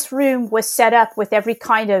 So this room was set up with every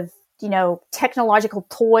kind of, technological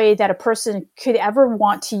toy that a person could ever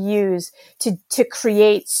want to use to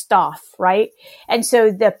create stuff, right? And so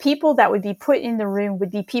the people that would be put in the room would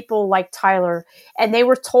be people like Tyler, and they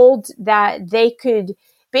were told that they could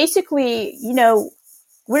basically,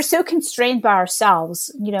 we're so constrained by ourselves,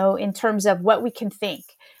 in terms of what we can think.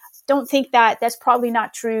 Don't think that's probably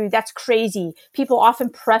not true. That's crazy. People often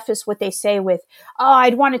preface what they say with, "Oh,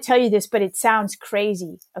 I'd want to tell you this, but it sounds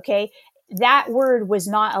crazy." Okay. That word was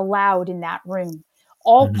not allowed in that room.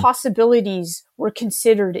 All possibilities were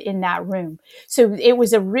considered in that room. So it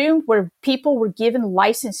was a room where people were given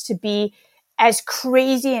license to be as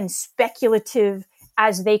crazy and speculative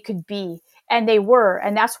as they could be. And they were.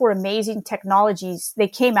 And that's where amazing technologies, they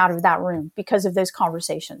came out of that room because of those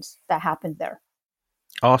conversations that happened there.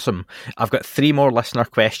 Awesome. I've got 3 more listener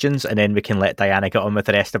questions and then we can let Diana get on with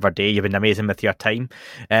the rest of her day. You've been amazing with your time.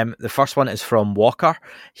 The first one is from Walker.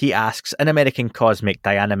 He asks, in American Cosmic,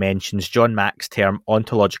 Diana mentions John Mack's term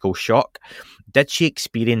ontological shock. Did she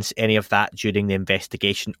experience any of that during the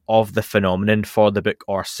investigation of the phenomenon for the book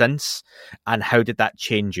or since? And how did that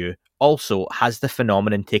change you? Also, has the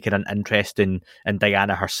phenomenon taken an interest in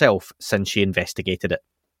Diana herself since she investigated it?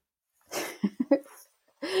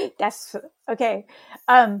 That's okay.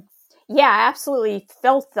 Yeah, I absolutely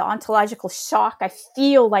felt the ontological shock. I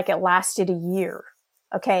feel like it lasted a year.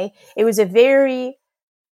 Okay. It was a very,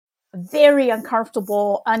 very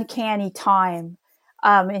uncomfortable, uncanny time,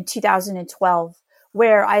 in 2012,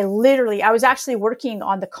 where I was actually working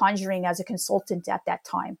on The Conjuring as a consultant at that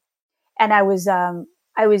time. And I was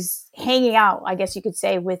hanging out, I guess you could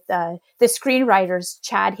say, with, the screenwriters,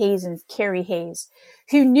 Chad Hayes and Carrie Hayes,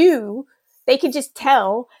 who knew they could just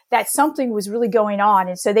tell that something was really going on.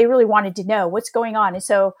 And so they really wanted to know what's going on. And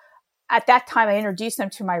so at that time, I introduced them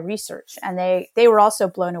to my research and they were also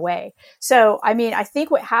blown away. So, I think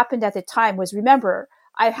what happened at the time was, remember,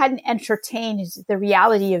 I hadn't entertained the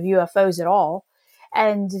reality of UFOs at all.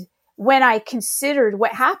 And when I considered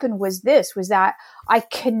what happened was that I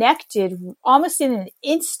connected almost in an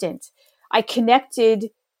instant. I connected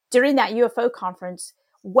during that UFO conference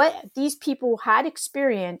what these people had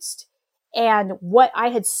experienced and what I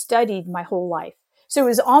had studied my whole life. So it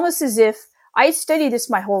was almost as if I had studied this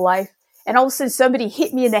my whole life, and all of a sudden somebody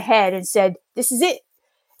hit me in the head and said, "This is it."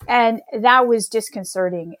 And that was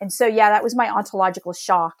disconcerting. And so, yeah, that was my ontological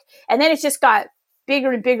shock. And then it just got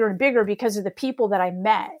bigger and bigger and bigger because of the people that I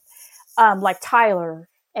met, like Tyler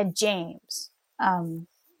and James,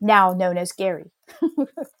 now known as Gary.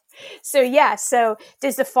 So, yeah. So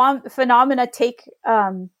does the phenomena take,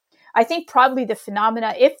 I think probably the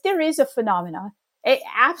phenomena, if there is a phenomena, it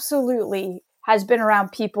absolutely has been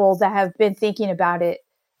around people that have been thinking about it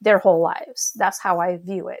their whole lives. That's how I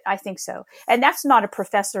view it. I think so. And that's not a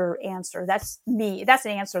professor answer. That's me. That's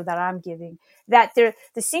an answer that I'm giving. That the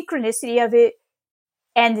synchronicity of it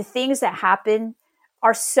and the things that happen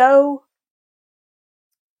are so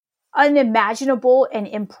unimaginable and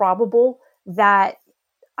improbable that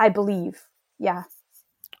I believe. Yeah.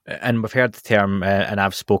 And we've heard the term, and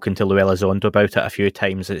I've spoken to Luella Zondo about it a few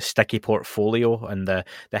times, it's sticky portfolio and the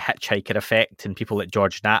hitchhiker effect. And people like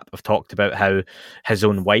George Knapp have talked about how his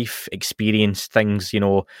own wife experienced things,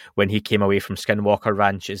 when he came away from Skinwalker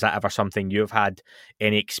Ranch. Is that ever something you've had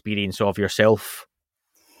any experience of yourself?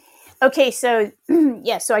 Okay, so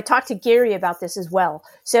yeah, so I talked to Gary about this as well.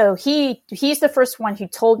 So he's the first one who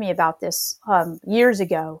told me about this years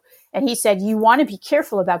ago. And he said, you want to be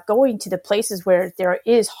careful about going to the places where there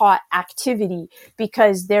is hot activity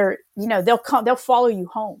because they'll follow you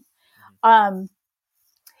home.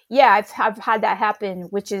 Yeah, I've had that happen,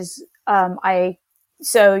 which is,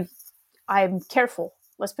 so I'm careful.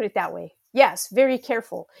 Let's put it that way. Yes, very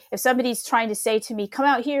careful. If somebody's trying to say to me, come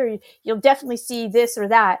out here, you'll definitely see this or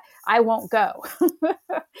that, I won't go.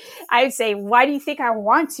 I would say, why do you think I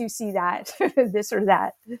want to see that, this or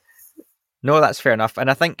that? No, that's fair enough. And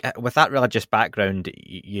I think with that religious background,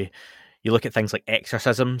 you look at things like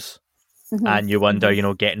exorcisms and you wonder,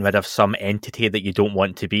 getting rid of some entity that you don't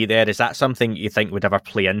want to be there. Is that something you think would ever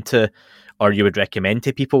play into, or you would recommend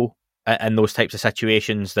to people in those types of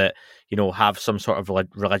situations that, have some sort of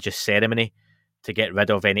religious ceremony to get rid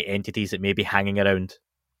of any entities that may be hanging around?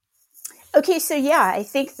 Okay, so yeah, I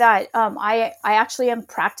think that I actually am a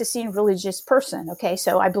practicing religious person. Okay,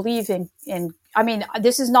 so I believe in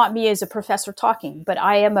this is not me as a professor talking, but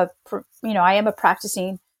I am a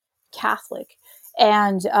practicing Catholic,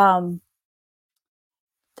 And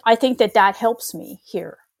I think that helps me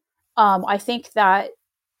here. I think that,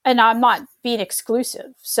 and I'm not being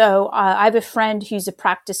exclusive. So I have a friend who's a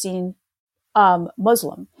practicing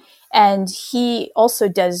Muslim, and he also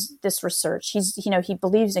does this research. He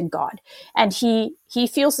believes in God, and he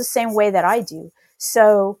feels the same way that I do.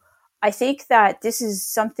 So I think that this is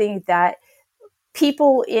something that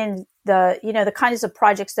people in the kinds of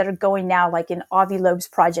projects that are going now, like in Avi Loeb's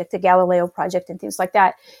project, the Galileo project, and things like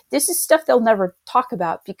that, this is stuff they'll never talk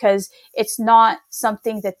about because it's not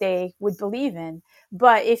something that they would believe in.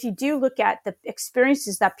 But if you do look at the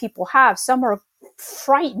experiences that people have, some are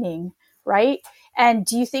frightening, right? And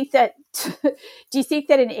do you think that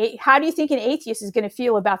how do you think an atheist is going to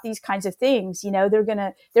feel about these kinds of things?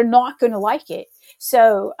 They're not going to like it.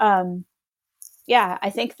 So, yeah, I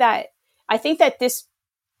think that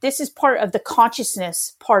this is part of the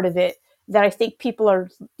consciousness part of it that I think people are,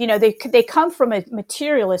 they come from a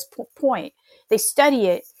materialist point. They study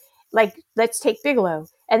it, like, let's take Bigelow,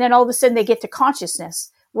 and then all of a sudden they get to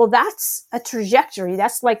consciousness. Well, that's a trajectory.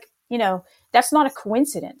 That's like, that's not a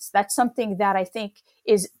coincidence. That's something that I think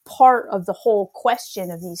is part of the whole question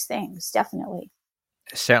of these things, definitely.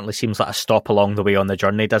 It certainly seems like a stop along the way on the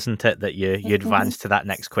journey, doesn't it, that you advance to that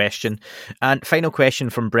next question. And final question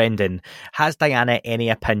from Brendan. Has Diana any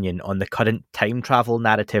opinion on the current time travel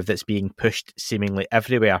narrative that's being pushed seemingly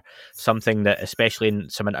everywhere? Something that, especially in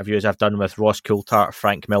some interviews I've done with Ross Coulter,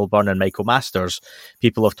 Frank Milburn and Michael Masters,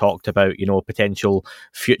 people have talked about, potential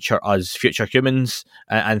future us, future humans,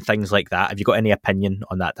 and things like that. Have you got any opinion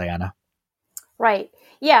on that, Diana? Right.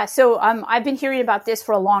 Yeah. So I've been hearing about this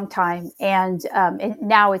for a long time, and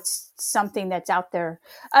now it's something that's out there.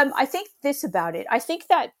 I think this about it. I think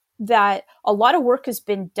that a lot of work has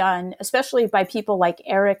been done, especially by people like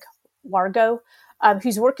Eric Wargo,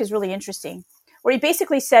 whose work is really interesting, where he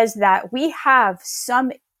basically says that we have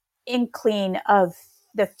some inkling of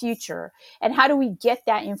the future, and how do we get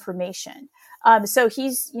that information? So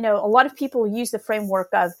he's, a lot of people use the framework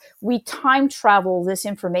of we time travel this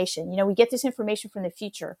information. We get this information from the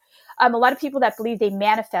future. A lot of people that believe they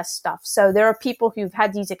manifest stuff. So there are people who've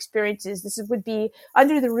had these experiences. This would be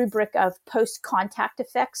under the rubric of post-contact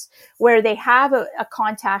effects, where they have a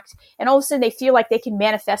contact and all of a sudden they feel like they can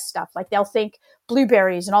manifest stuff. Like they'll think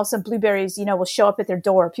blueberries, and all of a sudden blueberries, will show up at their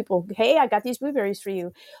door. People, hey, I got these blueberries for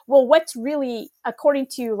you. Well, what's really, according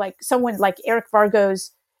to like someone like Eric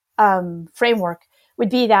Vargo's framework, would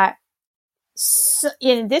be that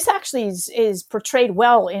this actually is portrayed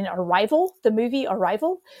well in Arrival, the movie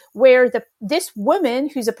Arrival, where this woman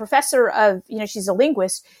who's a professor of, she's a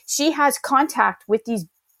linguist, she has contact with these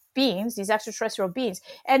beings, these extraterrestrial beings,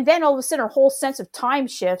 and then all of a sudden her whole sense of time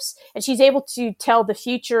shifts and she's able to tell the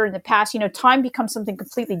future and the past. Time becomes something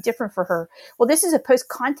completely different for her. Well, this is a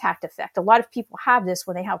post-contact effect. A lot of people have this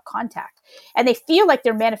when they have contact and they feel like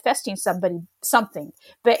they're manifesting something.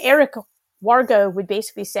 But Eric Wargo would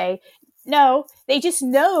basically say, no, they just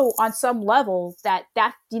know on some level that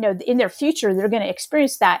in their future they're going to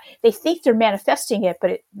experience that. They think they're manifesting it,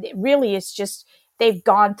 but it really is just they've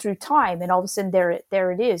gone through time and all of a sudden there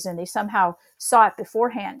it is, and they somehow saw it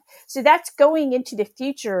beforehand. So that's going into the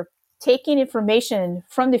future, taking information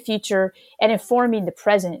from the future and informing the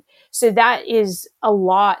present. So that is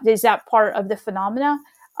that part of the phenomena.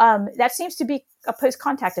 That seems to be a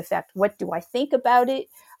post-contact effect. What do I think about it?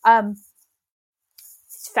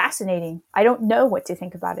 It's fascinating. I don't know what to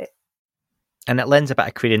think about it. And it lends a bit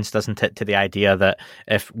of credence, doesn't it, to the idea that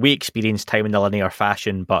if we experience time in a linear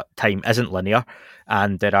fashion, but time isn't linear,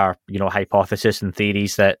 and there are, hypotheses and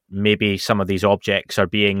theories that maybe some of these objects or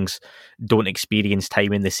beings don't experience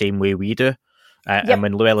time in the same way we do. Yep. And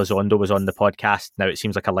when Lou Elizondo was on the podcast, now it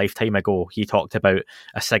seems like a lifetime ago, he talked about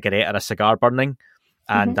a cigarette or a cigar burning,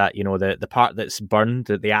 and that, the part that's burned,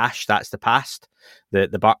 the ash, that's the past.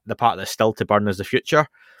 The part that's still to burn is the future.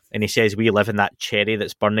 And he says we live in that cherry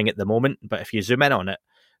that's burning at the moment, but if you zoom in on it,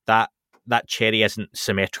 that cherry isn't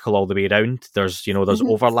symmetrical all the way around. There's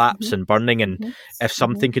overlaps and burning, and if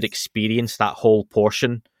something could experience that whole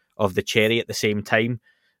portion of the cherry at the same time,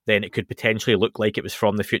 then it could potentially look like it was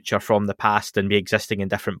from the future, from the past, and be existing in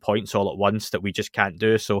different points all at once that we just can't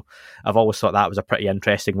do. So I've always thought that was a pretty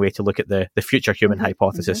interesting way to look at the future human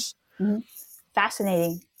hypothesis.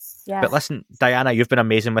 Fascinating. Yeah. But listen, Diana, you've been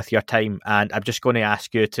amazing with your time, and I'm just going to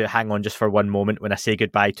ask you to hang on just for one moment when I say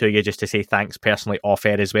goodbye to you, just to say thanks personally off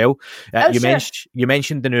air as well. You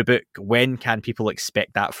mentioned the new book. When can people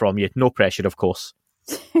expect that from you? No pressure, of course.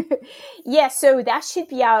 Yeah, so that should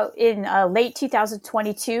be out in late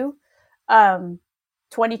 2022,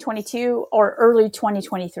 2022 or early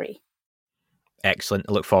 2023. Excellent.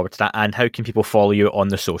 I look forward to that. And how can people follow you on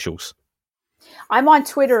the socials? I'm on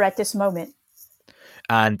Twitter at this moment.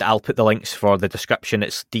 And I'll put the links for the description.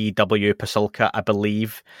 It's W.Pasulka, I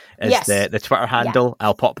believe, is the Twitter handle. Yeah.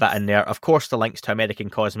 I'll pop that in there. Of course, the links to American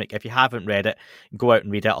Cosmic. If you haven't read it, go out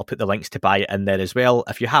and read it. I'll put the links to buy it in there as well.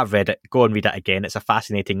 If you have read it, go and read it again. It's a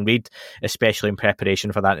fascinating read, especially in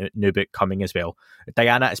preparation for that new book coming as well.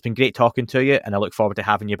 Diana, it's been great talking to you, and I look forward to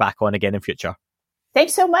having you back on again in future.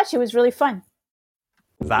 Thanks so much. It was really fun.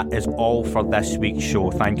 That is all for this week's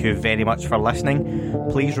show. Thank you very much for listening.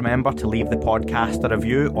 Please remember to leave the podcast a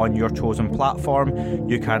review on your chosen platform.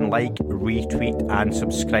 You can like, retweet and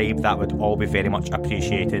subscribe. That would all be very much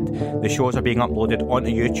appreciated. The shows are being uploaded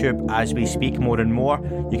onto YouTube as we speak more and more.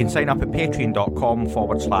 You can sign up at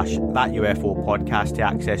patreon.com/That UFO podcast to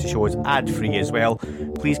access the shows ad-free as well.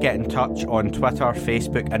 Please get in touch on Twitter,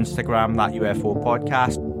 Facebook, Instagram, That UFO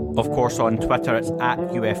podcast. Of course, on Twitter, it's at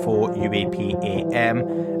UFOUAPAM.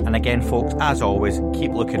 And again, folks, as always,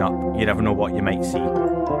 keep looking up. You never know what you might see.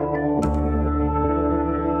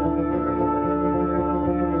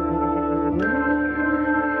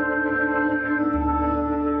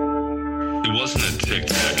 It wasn't a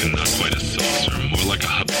tic-tac and not quite a saucer, more like a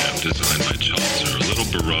hubcap designed by Chaucer, a little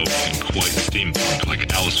Baroque and quite steampunk,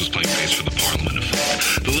 like Alice was playing bass for the Parliament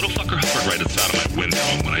effect. The little fucker hovered right outside of my window,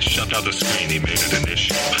 and when I shoved out the screen, he made it an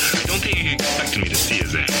issue. I don't think he expected me to see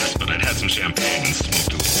his ass, but I'd had some champagne and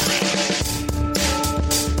smoked a little grass.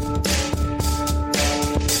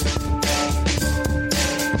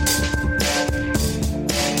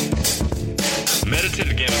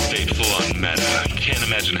 Meditative gamma state full on meta. I can't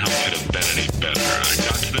imagine how it could have been any better. I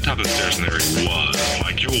got to the top of the stairs and there he was.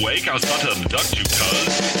 Like, you awake? I was about to abduct you,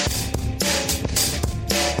 cuz.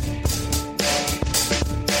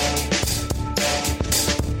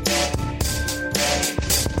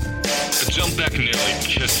 I jumped back and nearly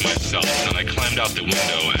kissed myself, and I climbed out the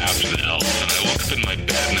window after the elf, and I woke up in my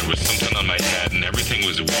bed and there was something on my head and everything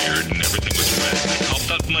was weird and everything was red. And I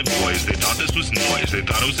called out to my boys. They thought this was noise. They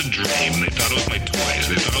thought it was a dream. They thought it was my toys.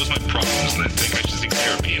 They thought it was my problems, and they think I should seek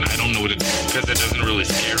therapy, and I don't know what to do because it doesn't really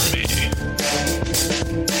scare me.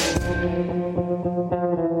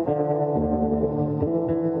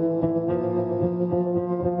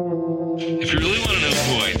 If you really want to know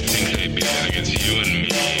who I think I be, I think it's you and me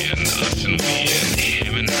and us and we and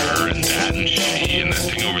him and her and that and she and that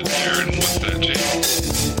thing over there and what's that, Jake?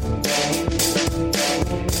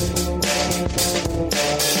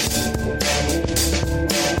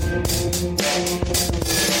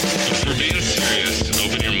 But for being serious,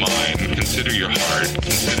 open your mind, consider your heart,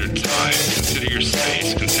 consider time, consider your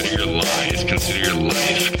space, consider your lies, consider your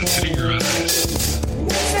life, consider your eyes.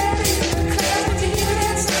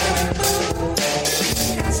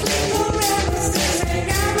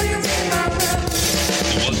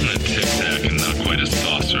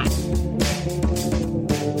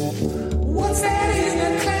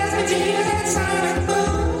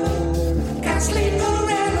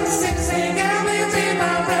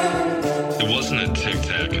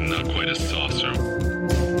 Tic-tac and not quite a saucer.